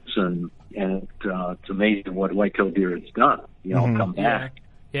limits, and it's amazing what white-tailed deer has done. Come back.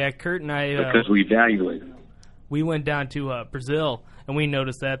 Yeah, Kurt and I because we value it. We went down to Brazil and we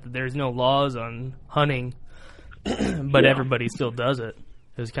noticed that there's no laws on hunting, but everybody still does it.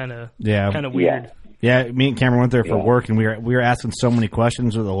 It was kind of weird. Yeah, me and Cameron went there for work, and we were asking so many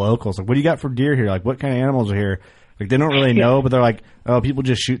questions of the locals. Like, what do you got for deer here? Like, what kind of animals are here? Like, they don't really know, but they're like, oh, people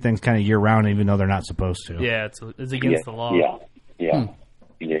just shoot things kind of year round, even though they're not supposed to. Yeah, it's against the law. Yeah.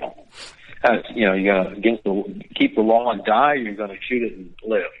 You got to keep the law and die. You're going to shoot it and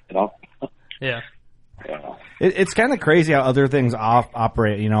live. Yeah. Yeah. It's kind of crazy how other things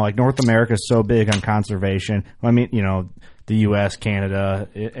operate. Like North America is so big on conservation. I mean, the U.S., Canada,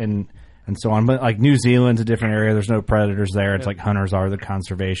 and so on. But like New Zealand's a different area. There's no predators there. It's like hunters are the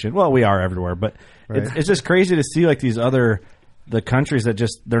conservation. Well, we are everywhere, but it's just crazy to see like the countries that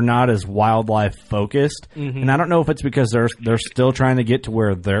they're not as wildlife focused. Mm-hmm. And I don't know if it's because they're still trying to get to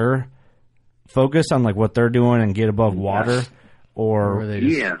where they're focused on like what they're doing and get above water. Or they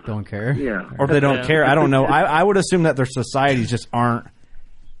just don't care. Yeah. Or if they don't care, I don't know. I would assume that their societies just aren't.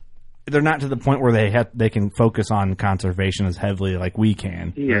 They're not to the point where they can focus on conservation as heavily like we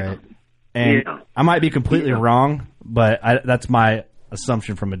can. Yeah. Right? And I might be completely wrong, but that's my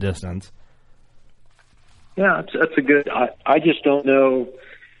assumption from a distance. Yeah, that's a good. I just don't know.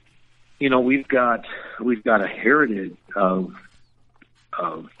 We've got a heritage of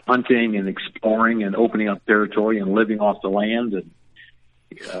hunting and exploring and opening up territory and living off the land. And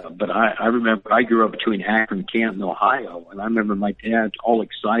but I remember I grew up between Akron and Canton, Ohio, and I remember my dad, all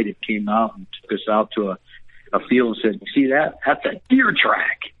excited, came out and took us out to a field and said, "See that? That's a deer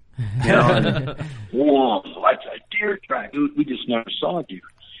track." Whoa, that's a deer track. We just never saw a deer.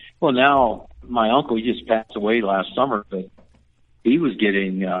 Well, now my uncle, he just passed away last summer, but he was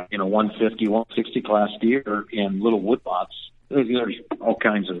getting 150, 160 class deer in little woodlots. There's all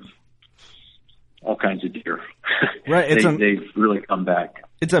kinds of deer. Right, they've really come back.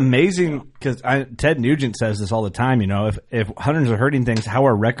 It's amazing because Ted Nugent says this all the time. If hunters are hurting things, how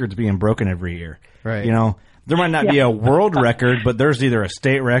are records being broken every year? Right. There might not be a world record, but there's either a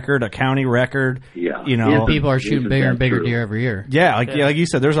state record, a county record. Yeah. People are shooting bigger and bigger deer every year. Yeah, like you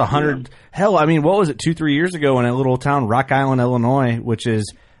said, there's 100. Yeah. Hell, I mean, what was it 2-3 years ago in a little town, Rock Island, Illinois, which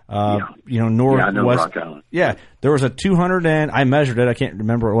is northwest. Yeah, I know Rock Island. Yeah, there was a 200 and I measured it. I can't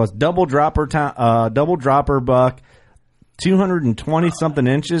remember what it was. Double dropper buck, 220 something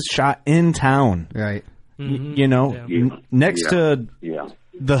inches, shot in town. Right. Mm-hmm. Next to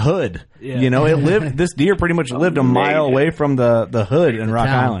the hood. Yeah. It lived. This deer pretty much lived a mile away from the hood in Rock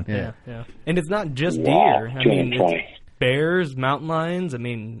Island. Yeah. And it's not just deer. I mean, it's bears, mountain lions. I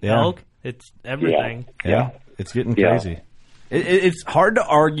mean, elk. It's everything. Yeah. It's getting crazy. It's hard to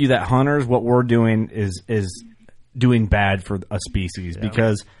argue that hunters, what we're doing is doing bad for a species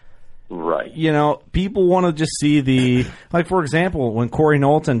because, right? People want to just see for example, when Corey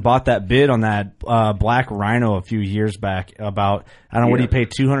Knowlton bought that bid on that black rhino a few years back about, I don't know, what he paid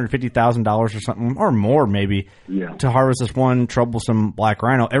 $250,000 or something or more maybe to harvest this one troublesome black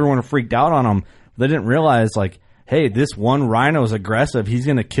rhino. Everyone freaked out on him. They didn't realize hey, this one rhino is aggressive. He's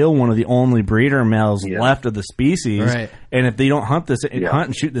going to kill one of the only breeder males left of the species. Right. And if they don't hunt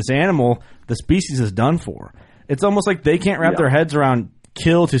and shoot this animal, the species is done for. It's almost like they can't wrap their heads around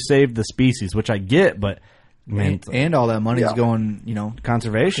kill to save the species, which I get, but man, and all that money is going,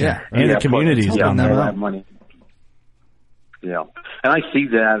 conservation and the communities all that money. Yeah, and I see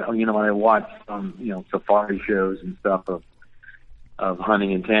that when I watch safari shows and stuff of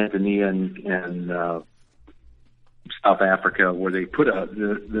hunting in Tanzania and South Africa, where they put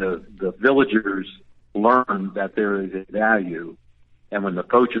the villagers learn that there is a value, and when the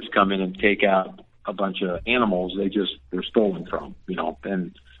poachers come in and take out a bunch of animals, they're stolen from,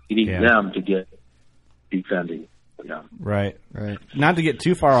 and you need them to get defending. Yeah. Right. Not to get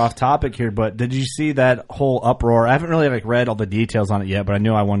too far off topic here, but did you see that whole uproar? I haven't really read all the details on it yet, but I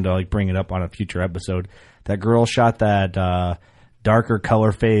knew I wanted to bring it up on a future episode. That girl shot that darker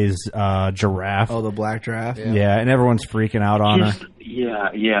color phase giraffe. Oh, the black giraffe. Yeah, and everyone's freaking out on her. Yeah.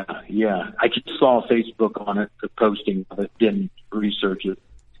 I just saw Facebook on it, the posting of it. Didn't research it.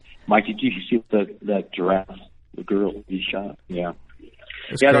 Mike, did you see that giraffe, the girl he shot? Yeah.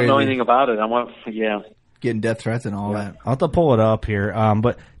 It's I don't know crazy. anything about it. Getting death threats and all that. I'll have to pull it up here.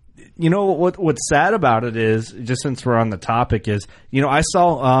 But you know what's sad about it is, just since we're on the topic, is I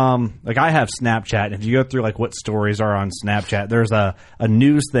saw I have Snapchat, and if you go through like what stories are on Snapchat, there's a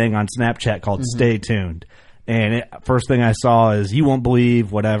news thing on Snapchat called Stay Tuned. And first thing I saw is you won't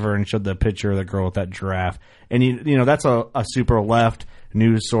believe whatever, and showed the picture of the girl with that giraffe. And that's a super left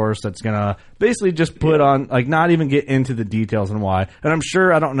news source that's gonna basically just put on, like, not even get into the details and why. And I'm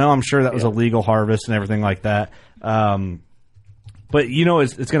sure that was a legal harvest and everything like that. But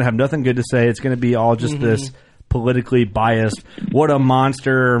it's gonna have nothing good to say. It's gonna be all just this politically biased. What a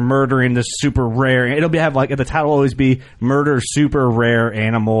monster, murdering this super rare. It'll have like, the title will always be "Murder Super Rare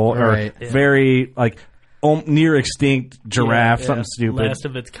Animal" or very like near extinct giraffe, something stupid, last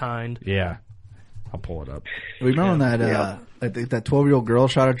of its kind. Yeah, I'll pull it up. Remember that I think that 12-year-old girl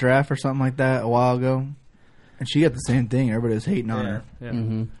shot a giraffe or something like that a while ago, and she got the same thing. Everybody was hating on her.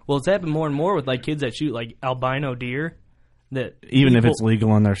 Yeah. Well, it's happened more and more with like kids that shoot like albino deer. That even if it's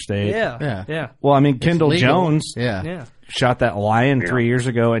legal in their state. Yeah. Well, I mean, Kendall Jones Yeah. shot that lion 3 years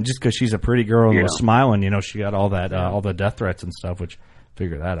ago, and just because she's a pretty girl and was smiling, she got all that all the death threats and stuff, which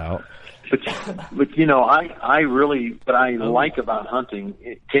figure that out. But I really, what I like about hunting,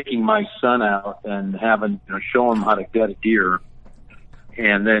 taking my son out and having, show him how to gut a deer,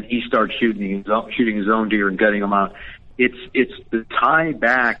 and then he starts shooting his own deer and gutting them out. It's the tie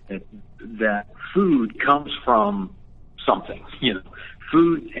back that food comes from something.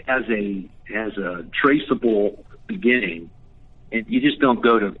 Food has a traceable beginning, and you just don't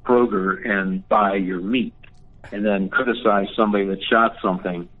go to Kroger and buy your meat and then criticize somebody that shot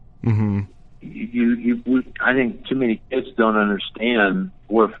something. Mm-hmm. I think too many kids don't understand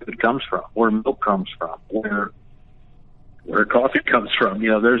where food comes from, where milk comes from, where coffee comes from.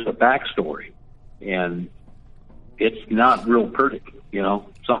 There's a backstory, and it's not real pretty.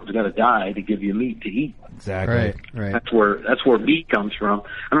 Something's got to die to give you meat to eat. Exactly. Right. That's where meat comes from.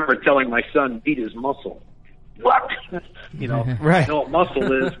 I remember telling my son, meat is muscle. What? Right. I know what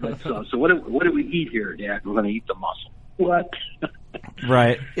muscle is, but so what do we eat here, Dad? We're going to eat the muscle. What?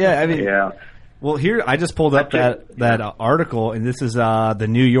 Right. Yeah. I mean. Yeah. Well, here I just pulled up that article, and this is the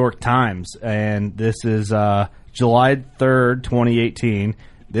New York Times, and this is July 3rd, 2018.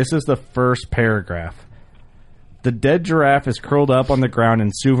 This is the first paragraph. The dead giraffe is curled up on the ground in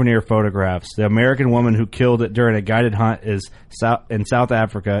souvenir photographs. The American woman who killed it during a guided hunt in South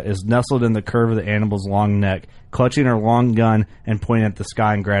Africa is nestled in the curve of the animal's long neck, clutching her long gun and pointing at the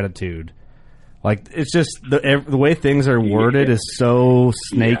sky in gratitude. Like, it's just the way things are worded is so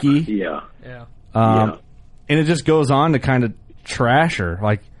snaky. Yeah. And it just goes on to kind of trash her.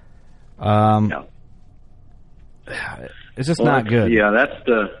 Like, it's just not good.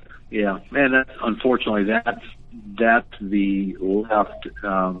 Yeah, man. That's unfortunately that's the left,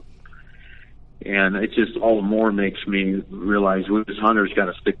 and it just all the more makes me realize we as hunters got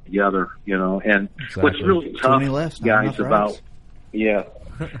to stick together, And exactly. What's really tough, guys, about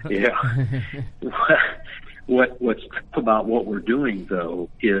what's tough about what we're doing though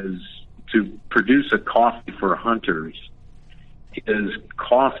is to produce a coffee for hunters. Is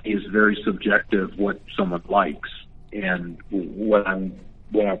coffee is very subjective what someone likes, and what I'm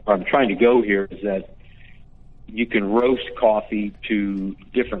trying to go here is that you can roast coffee to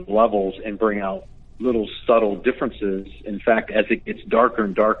different levels and bring out little subtle differences. In fact, as it gets darker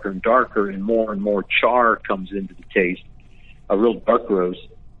and darker and darker and more char comes into the taste, a real dark roast,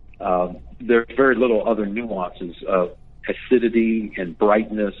 there's very little other nuances of acidity and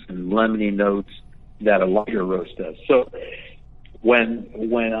brightness and lemony notes that a lighter roast does. So when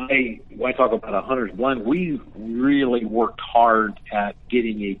I talk about a hunter's blend, we really worked hard at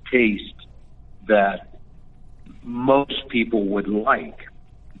getting a taste that most people would like,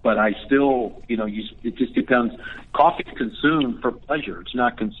 but I still, it just depends. Coffee is consumed for pleasure. It's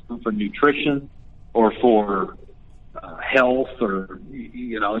not consumed for nutrition or for health, or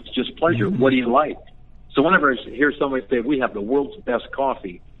it's just pleasure. What do you like? So whenever I hear somebody say we have the world's best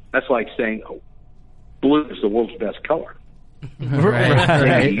coffee, that's like saying blue is the world's best color.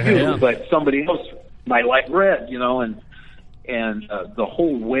 Right. Yeah. But somebody else might like red, and the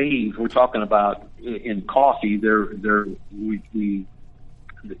whole wave we're talking about in coffee, we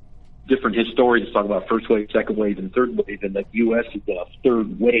different historians talk about first wave, second wave, and third wave, and the U.S. is a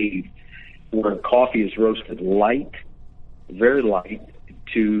third wave where coffee is roasted light, very light,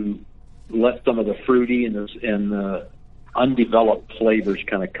 to let some of the fruity and the undeveloped flavors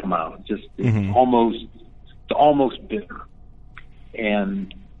kind of come out. Just it's almost bitter,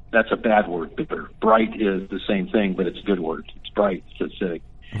 and that's a bad word. Bitter. Bright is the same thing, but it's a good word. It's bright. It's acidic.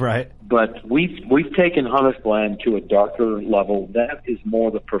 Right. But we've taken Hunter's Blend to a darker level. That is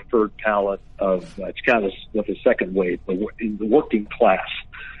more the preferred palate of it's kind of with the second wave, in the working class.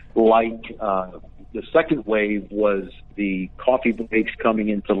 Like the second wave was the coffee breaks coming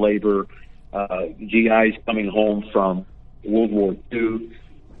into labor, GIs coming home from World War II.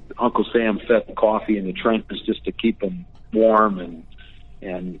 Uncle Sam fed the coffee in the trenches just to keep them warm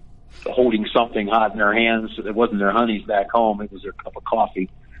and holding something hot in their hands. It wasn't their honeys back home; it was their cup of coffee.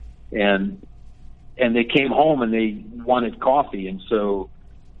 And they came home and they wanted coffee, and so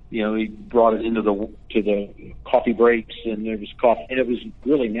he brought it into the coffee breaks, and there was coffee, and it was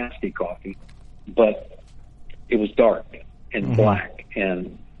really nasty coffee, but it was dark and black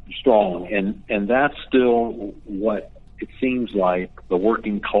and strong, and that's still what it seems like the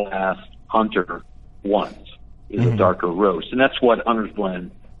working class hunter wants is a darker roast, and that's what Hunter's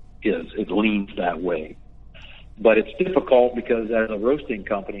Blend is. It leans that way. But it's difficult because as a roasting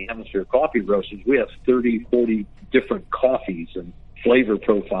company, Hemisphere Coffee Roasters, we have 30, 40 different coffees and flavor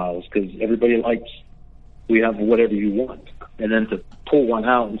profiles because everybody likes, we have whatever you want. And then to pull one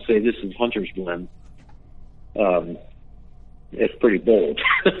out and say this is Hunter's Blend, it's pretty bold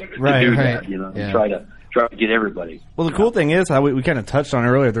to do that, and try to get everybody. Well, the cool thing is, how we kind of touched on it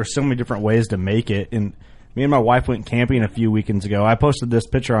earlier, there's so many different ways to make it. And me and my wife went camping a few weekends ago. I posted this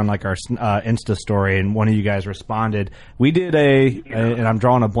picture on like our Insta story, and one of you guys responded. We did and I'm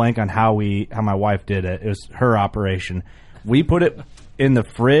drawing a blank on how my wife did it. It was her operation. We put it in the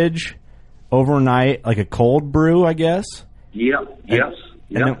fridge overnight, like a cold brew, I guess. Yep.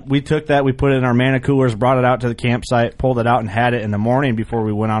 And then we took that, we put it in our Mana coolers, brought it out to the campsite, pulled it out, and had it in the morning before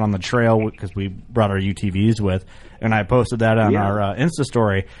we went out on the trail because we brought our UTVs with. And I posted that on our Insta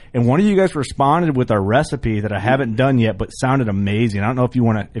story. And one of you guys responded with a recipe that I haven't done yet, but sounded amazing. I don't know if you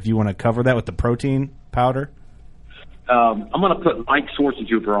want to cover that with the protein powder. I'm going to put Mike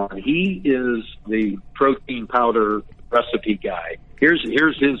Swartzentruber on. He is the protein powder recipe guy. Here's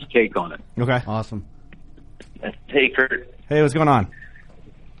his take on it. Okay, awesome. Hey, Kurt. Hey, what's going on?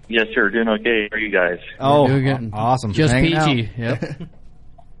 Yes, sir. Doing okay. How are you guys? Oh, awesome. Just peachy. Yep.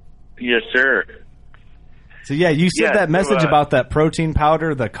 Yes, sir. So, you said that message about that protein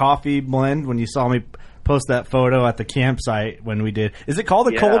powder, the coffee blend, when you saw me post that photo at the campsite when we did. Is it called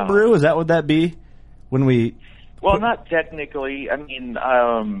a cold brew? Is that what that be? When we... Well, not technically. I mean,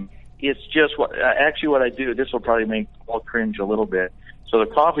 it's just what I do. This will probably make Paul cringe a little bit. So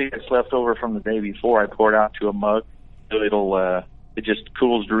the coffee that's left over from the day before, I pour it out to a mug. So it just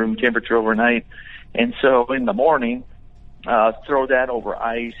cools to room temperature overnight. And so in the morning, throw that over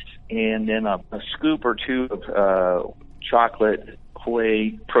ice and then a scoop or two of chocolate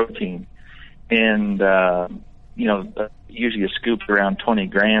whey protein. And, usually a scoop around 20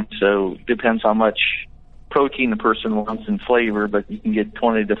 grams. So it depends how much protein the person wants and flavor, but you can get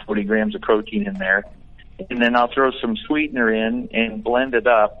 20 to 40 grams of protein in there. And then I'll throw some sweetener in and blend it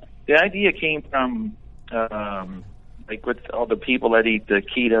up. The idea came from, like with all the people that eat the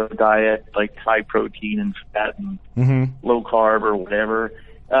keto diet, like high protein and fat and low carb or whatever,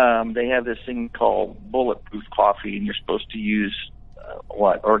 they have this thing called bulletproof coffee, and you're supposed to use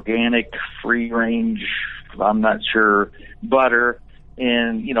organic, free range, I'm not sure, butter,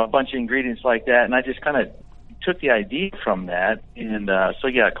 and a bunch of ingredients like that. And I just kind of took the idea from that, and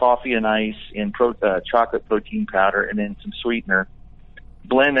coffee and ice and chocolate protein powder, and then some sweetener.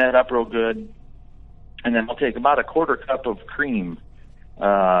 Blend that up real good. And then I'll take about a quarter cup of cream.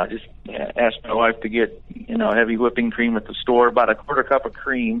 Just ask my wife to get, heavy whipping cream at the store, about a quarter cup of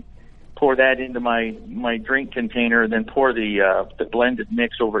cream. Pour that into my drink container, then pour the blended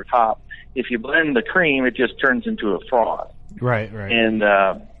mix over top. If you blend the cream, it just turns into a froth. Right. And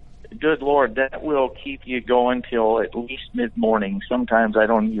good Lord, that will keep you going till at least mid-morning. Sometimes I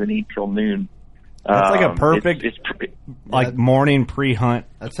don't even eat till noon. That's like a perfect morning pre-hunt.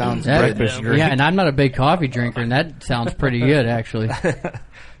 That sounds breakfast drink. Yeah, and I'm not a big coffee drinker, and that sounds pretty good, actually.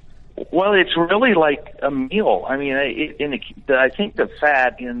 Well, it's really like a meal. I mean, I think the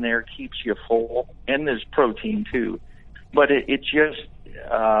fat in there keeps you full, and there's protein too. But it just,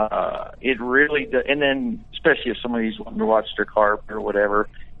 it really, and then especially if somebody's wanting to watch their carb or whatever,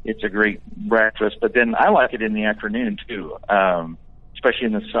 it's a great breakfast. But then I like it in the afternoon too. Especially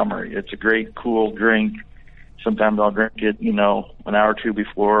in the summer. It's a great, cool drink. Sometimes I'll drink it, an hour or two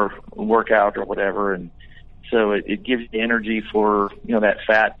before a workout or whatever. And so it gives you energy for, that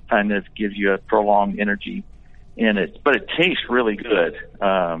fat kind of gives you a prolonged energy in it. But it tastes really good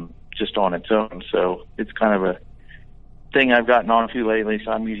just on its own. So it's kind of thing I've gotten onto lately,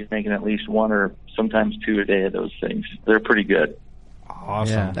 so I'm usually making at least 1 or sometimes 2 a day of those things. They're pretty good.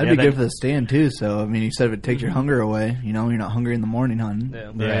 Awesome. Yeah, that'd be good for the stand, too. So, I mean, you said it would take your hunger away. You know, you're not hungry in the morning hunting.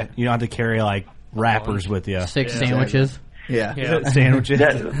 Yeah. You don't have to carry, like, wrappers with you. 6 sandwiches. Yeah. Sandwiches.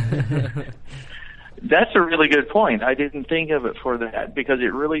 That's a really good point. I didn't think of it for that because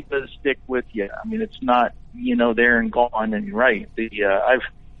it really does stick with you. I mean, it's not, there and gone. And you're right.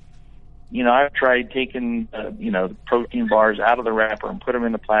 I've tried taking, the protein bars out of the wrapper and put them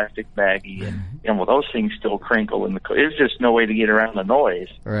in the plastic baggie, and well, those things still crinkle in the. There's just no way to get around the noise.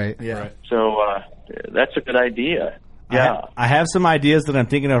 Right. Yeah. Right. So that's a good idea. Yeah, I have some ideas that I'm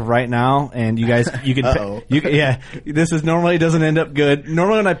thinking of right now, and you guys, you can, this is normally doesn't end up good.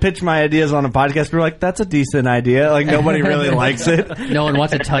 Normally, when I pitch my ideas on a podcast, people are like, "That's a decent idea." Like nobody really likes it. No one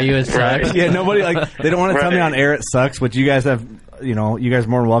wants to tell you it sucks. Yeah, nobody they don't want to tell me on air it sucks, which you guys have. You guys are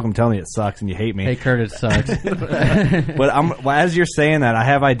more than welcome to tell me it sucks and you hate me. Hey, Kurt, it sucks. But as you're saying that, I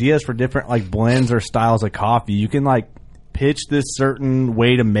have ideas for different like blends or styles of coffee. You can like pitch this certain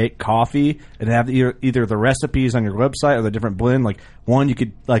way to make coffee and have either the recipes on your website or the different blend. Like one, you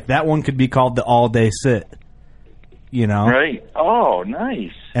could that one could be called the all day sit. Right. Oh,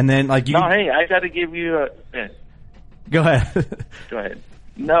 nice. And then hey, I got to give you a. Go ahead. Go ahead.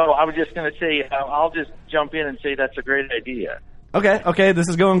 No, I was just going to say I'll just jump in and say that's a great idea. Okay, this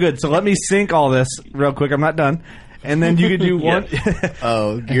is going good. So let me sync all this real quick. I'm not done. And then you could do one.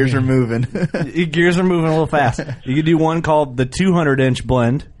 Gears are moving. Gears are moving a little fast. You could do one called the 200-inch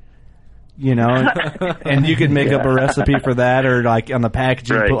blend, and you could make up a recipe for that, or like on the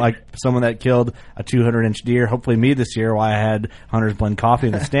packaging, put like someone that killed a 200-inch deer, hopefully me this year, while I had Hunter's Blend coffee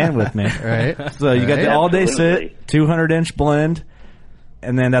in the stand with me. Right. So you got the all-day sit, 200-inch blend.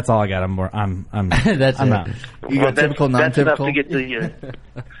 And then that's all I got. I'm that's I'm it. out. You got typical, non-typical. That's enough to get the.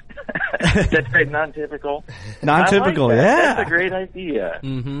 That's great, non-typical. Non-typical, like that. yeah. That's a great idea.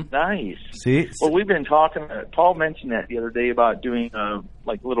 Mm-hmm. Nice. See, well, we've been talking. Paul mentioned that the other day about doing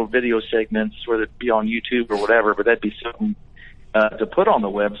like little video segments, whether it be on YouTube or whatever. But that'd be something to put on the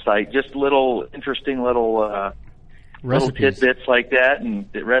website. Just little interesting little tidbits like that,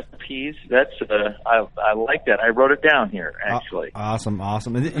 and the recipes. That's I like that. I wrote it down here actually. Awesome.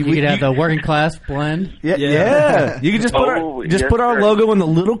 And you could have the working class blend. Yeah. You can just put our logo in the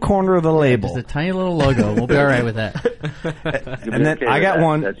little corner of the label. Just a tiny little logo. We'll be all right with that. And then I got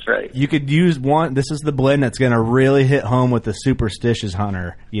one. That's right. You could use one. This is the blend that's going to really hit home with the superstitious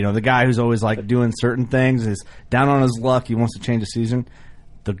hunter. The guy who's always like doing certain things, is down on his luck. He wants to change the season.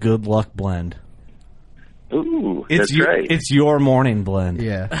 The good luck blend. Ooh, that's right. It's your morning blend.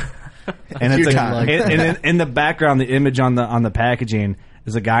 Yeah. And it's and in the background, the image on the packaging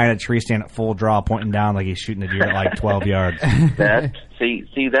is a guy in a tree stand at full draw, pointing down like he's shooting a deer at like 12 yards. See,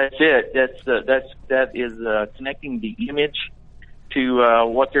 that's it. That is connecting the image to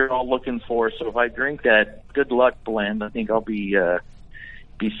what they're all looking for. So if I drink that good luck blend, I think I'll be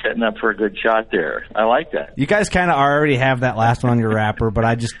setting up for a good shot there. I like that. You guys kind of already have that last one on your wrapper, but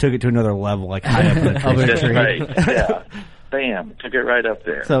I just took it to another level, like high up in the tree. That's right. Yeah. Bam. Took it right up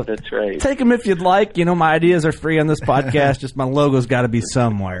there. So that's right. Take them if you'd like. My ideas are free on this podcast. Just my logo's got to be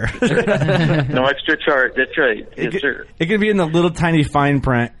somewhere. No extra charge. That's right. Yes, sir. It can be in the little tiny fine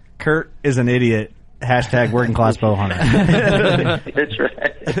print. Kurt is an idiot. # working class bow hunter. That's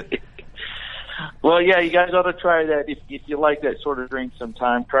right. Well, yeah, you guys ought to try that if you like that sort of drink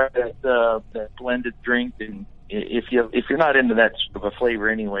sometime. Try that blended drink, and if you're not into that sort of a flavor,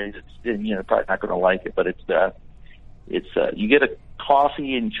 anyways, you're probably not going to like it. But it's you get a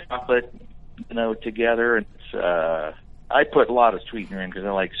coffee and chocolate, together, and I put a lot of sweetener in because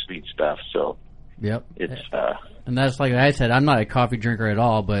I like sweet stuff. So yep, it's and that's like I said, I'm not a coffee drinker at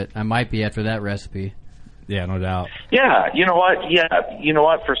all, but I might be after that recipe. Yeah, no doubt. Yeah, you know what? Yeah, you know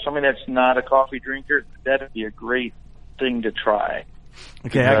what? For somebody that's not a coffee drinker, that'd be a great thing to try.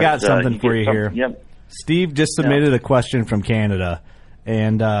 Okay, because, I got something for you here. Yep. Steve just submitted a question from Canada,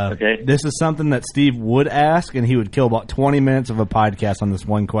 and this is something that Steve would ask, and he would kill about 20 minutes of a podcast on this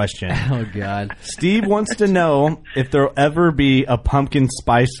one question. Oh, God. Steve wants to know if there'll ever be a pumpkin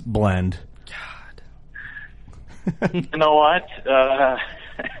spice blend. God. You know what?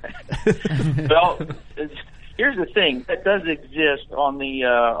 Well, here's the thing that does exist on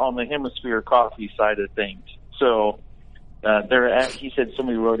the Hemisphere coffee side of things. So he said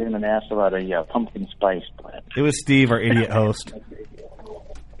somebody wrote in and asked about a pumpkin spice blend. It was Steve, our idiot host.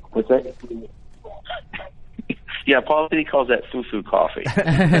 What's that? Yeah, Paul City calls that foo-foo coffee.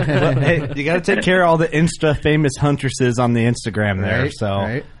 Well, hey, you got to take care of all the Insta famous huntresses on the Instagram there. Right, so,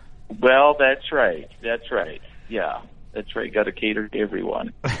 right. Well, that's right. That's right. Yeah. That's right. Got to cater to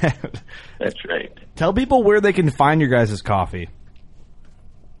everyone. That's right. Tell people where they can find your guys' coffee.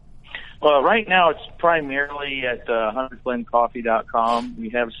 Well, right now it's primarily at huntersblendcoffee.com. We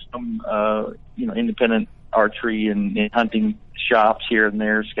have some, independent archery and hunting shops here and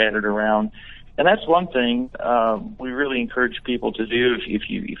there scattered around. And that's one thing we really encourage people to do. If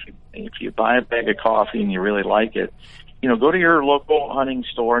you buy a bag of coffee and you really like it, go to your local hunting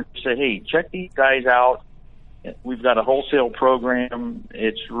store and say, hey, check these guys out. We've got a wholesale program.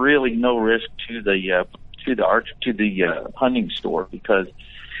 It's really no risk to the hunting store, because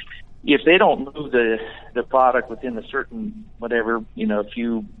if they don't move the product within a certain whatever,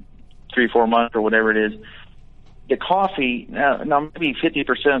 few 3-4 months or whatever it is, the coffee, now maybe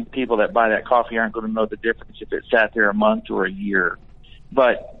 50% of the people that buy that coffee aren't going to know the difference if it sat there a month or a year.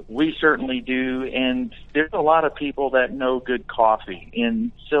 But we certainly do, and there's a lot of people that know good coffee.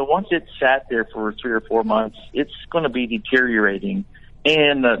 And so once it's sat there for 3 or 4 months, it's going to be deteriorating,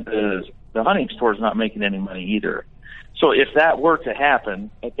 and the hunting store is not making any money either. So if that were to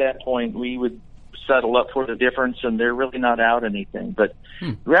happen, at that point we would settle up for the difference, and they're really not out anything. But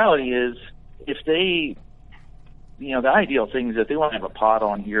the reality is, if they, the ideal thing is that they want to have a pot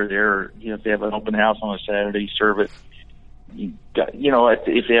on here or there, if they have an open house on a Saturday, serve it.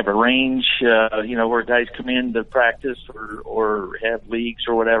 If they have a range, where guys come in to practice or have leagues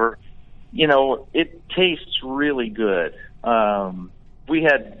or whatever, it tastes really good. We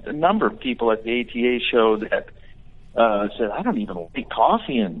had a number of people at the ATA show that said, I don't even like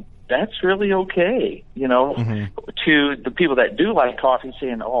coffee, and that's really okay, to the people that do like coffee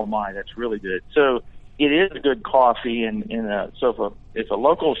saying, oh my, that's really good. So it is a good coffee, so if a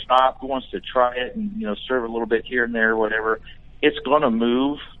local shop wants to try it and, serve a little bit here and there or whatever, it's going to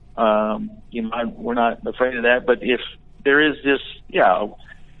move. We're not afraid of that, but if there is this,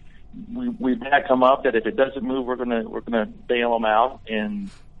 we've had come up that if it doesn't move, we're gonna bail them out,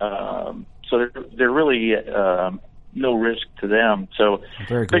 and so they're really no risk to them. So,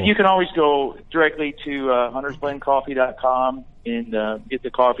 very cool. But you can always go directly to huntersblendcoffee.com and get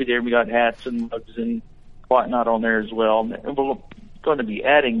the coffee there. We got hats and mugs and whatnot on there as well. And we're going to be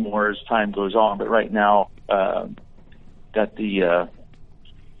adding more as time goes on, but right now got the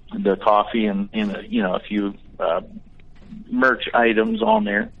coffee and a few merch items on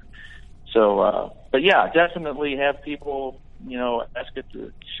there. So, but yeah, definitely have people ask at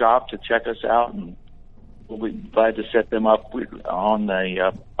the shop to check us out, and we'll be glad to set them up on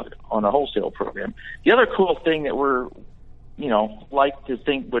a wholesale program. The other cool thing that we're like to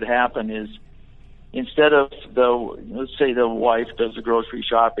think would happen is, instead of let's say the wife does the grocery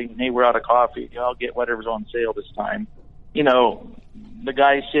shopping, hey, we're out of coffee, I'll get whatever's on sale this time. The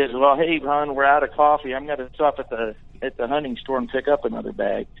guy says, well, hey, hon, we're out of coffee. I'm going to stop at the hunting store and pick up another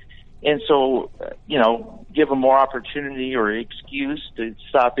bag. And so, give them more opportunity or excuse to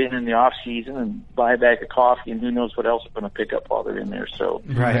stop in the off season and buy a bag of coffee, and who knows what else they're going to pick up while they're in there. So,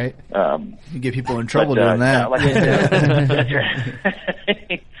 right. You get people in trouble doing that. That's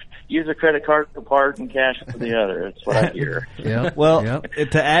right. Use a credit card for part and cash for the other. That's what I hear. Yeah. Well,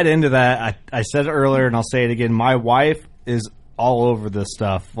 to add into that, I said it earlier, and I'll say it again. My wife is all over this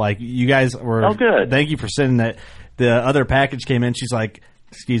stuff. Like, you guys were. Oh, good. Thank you for sending that. The other package came in. She's like,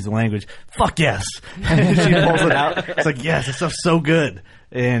 excuse the language, fuck yes. She pulls it out. It's like, yes, this stuff's so good.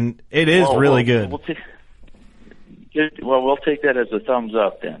 And it is really good. We'll take that as a thumbs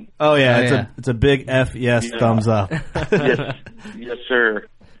up then. Oh, yeah. It's a big F yes thumbs up. Yes, sir.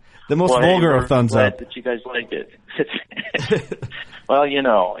 The most vulgar of thumbs up. That you guys like it. Well,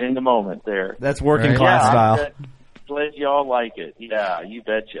 in the moment there. That's working class style. Glad you all like it. Yeah, you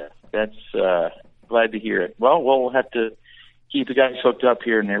betcha. That's glad to hear it. Well, we'll have to keep the guys hooked up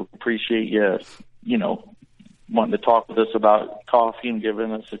here, and I appreciate you, wanting to talk with us about coffee and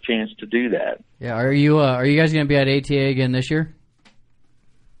giving us a chance to do that. Yeah, are you guys going to be at ATA again this year?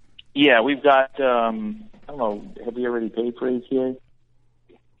 Yeah, we've got. I don't know. Have we already paid for ATA?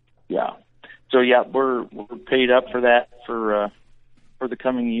 Yeah. So yeah, we're paid up for that for the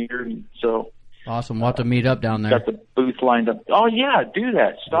coming year. So awesome. We'll have to meet up down there. Got the booth lined up. Oh yeah, do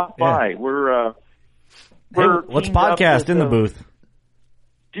that. Stop by. We're let's podcast in the booth.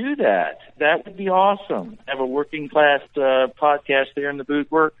 Do that. That would be awesome. Have a working class podcast there in the booth.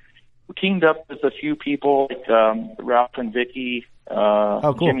 We're teamed up with a few people like Ralph and Vicky,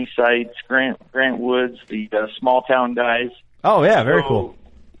 cool. Jimmy Seitz, Grant Woods, the small town guys. Oh yeah, very cool.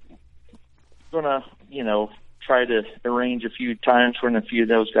 Gonna try to arrange a few times when a few of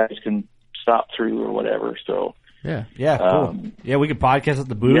those guys can stop through or whatever. So yeah, cool. Yeah, we could podcast at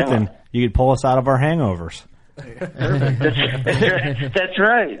the booth, and you could pull us out of our hangovers. That's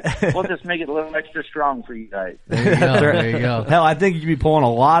right. We'll just make it a little extra strong for you guys. There you go. Hell, I think you could be pulling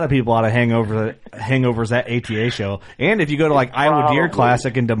a lot of people out of hangovers at ATA show. And if you go to like Iowa Deer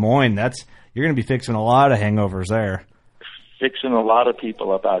Classic in Des Moines, you're going to be fixing a lot of hangovers there. Fixing a lot of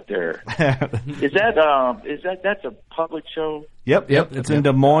people up out there. Is that's a public show? Yep. It's in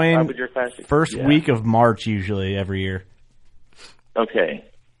Des Moines. First week of March usually every year. Okay.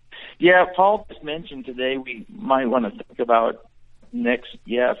 Yeah, Paul just mentioned today we might want to think about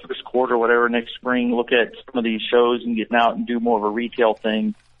first quarter, whatever, next spring, look at some of these shows and getting out and do more of a retail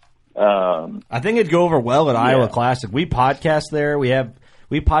thing. I think it'd go over well at Iowa Classic. We podcast there. We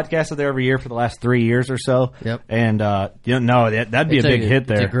podcasted there every year for the last 3 years or so. Yep. And, that'd be a big hit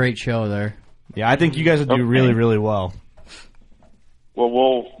there. It's a great show there. Yeah, I think you guys would do really, really well. Well,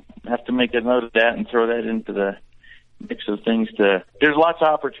 we'll have to make a note of that and throw that into the mix of things. There's lots of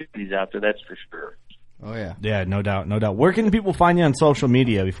opportunities out there, that's for sure. Oh, yeah. Yeah, no doubt. Where can people find you on social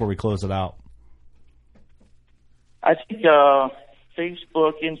media before we close it out? I think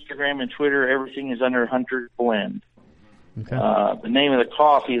Facebook, Instagram, and Twitter, everything is under Hunter's Blend. Okay. The name of the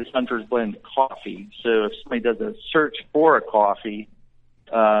coffee is Hunter's Blend Coffee. So if somebody does a search for a coffee,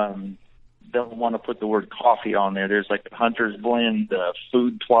 they'll want to put the word coffee on there. There's like a Hunter's Blend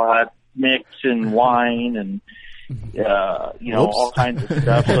food plot mix and wine and all kinds of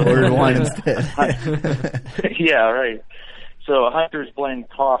stuff. So ordered wine instead. Yeah, right. So Hunter's Blend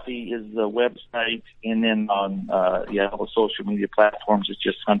Coffee is the website, and then on all the social media platforms, it's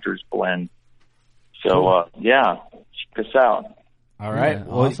just Hunter's Blend. So check us out. All right. Yeah,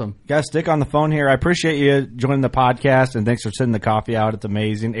 awesome. Guys, stick on the phone here. I appreciate you joining the podcast, and thanks for sending the coffee out. It's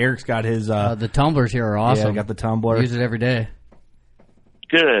amazing. Eric's got his... the tumblers here are awesome. Yeah, I got the tumbler. Use it every day.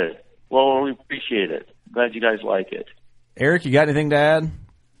 Good. Well, we appreciate it. Glad you guys like it. Eric, you got anything to add?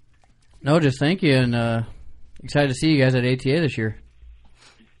 No, just thank you, and excited to see you guys at ATA this year.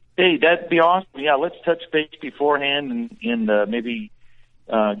 Hey, that'd be awesome. Yeah, let's touch base beforehand and maybe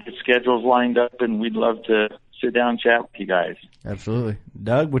get schedules lined up, and we'd love to sit down and chat with you guys. Absolutely.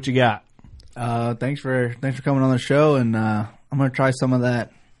 Doug, what you got? Thanks for coming on the show, and I'm going to try some of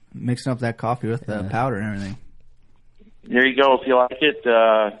that, mixing up that coffee with the powder and everything. There you go. If you like it,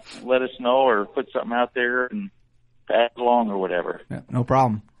 let us know or put something out there and pass it along or whatever. Yeah, no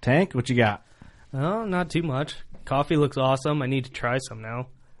problem. Tank, what you got? Oh, not too much. Coffee looks awesome. I need to try some now.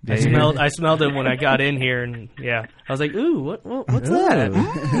 I smelled it when I got in here, and I was like, "Ooh, what's that?"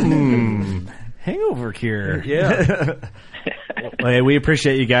 Hangover cure. Yeah. Well, hey, we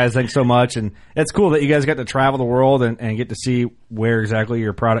appreciate you guys. Thanks so much, and it's cool that you guys got to travel the world and get to see where exactly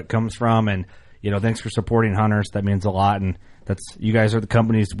your product comes from. And thanks for supporting Hunters. That means a lot, and you guys are the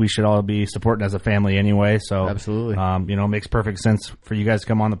companies we should all be supporting as a family anyway. So absolutely, it makes perfect sense for you guys to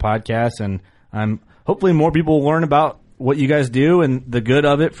come on the podcast, and hopefully more people will learn about what you guys do and the good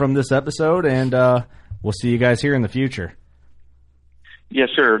of it from this episode, and we'll see you guys here in the future. Yes,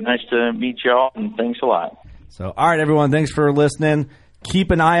 sir. Nice to meet y'all, and thanks a lot. So, all right, everyone, thanks for listening.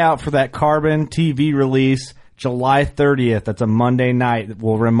 Keep an eye out for that Carbon TV release, July 30th. That's a Monday night.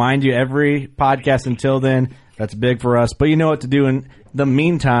 We'll remind you every podcast until then. That's big for us. But you know what to do. In the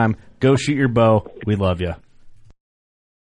meantime, go shoot your bow. We love you.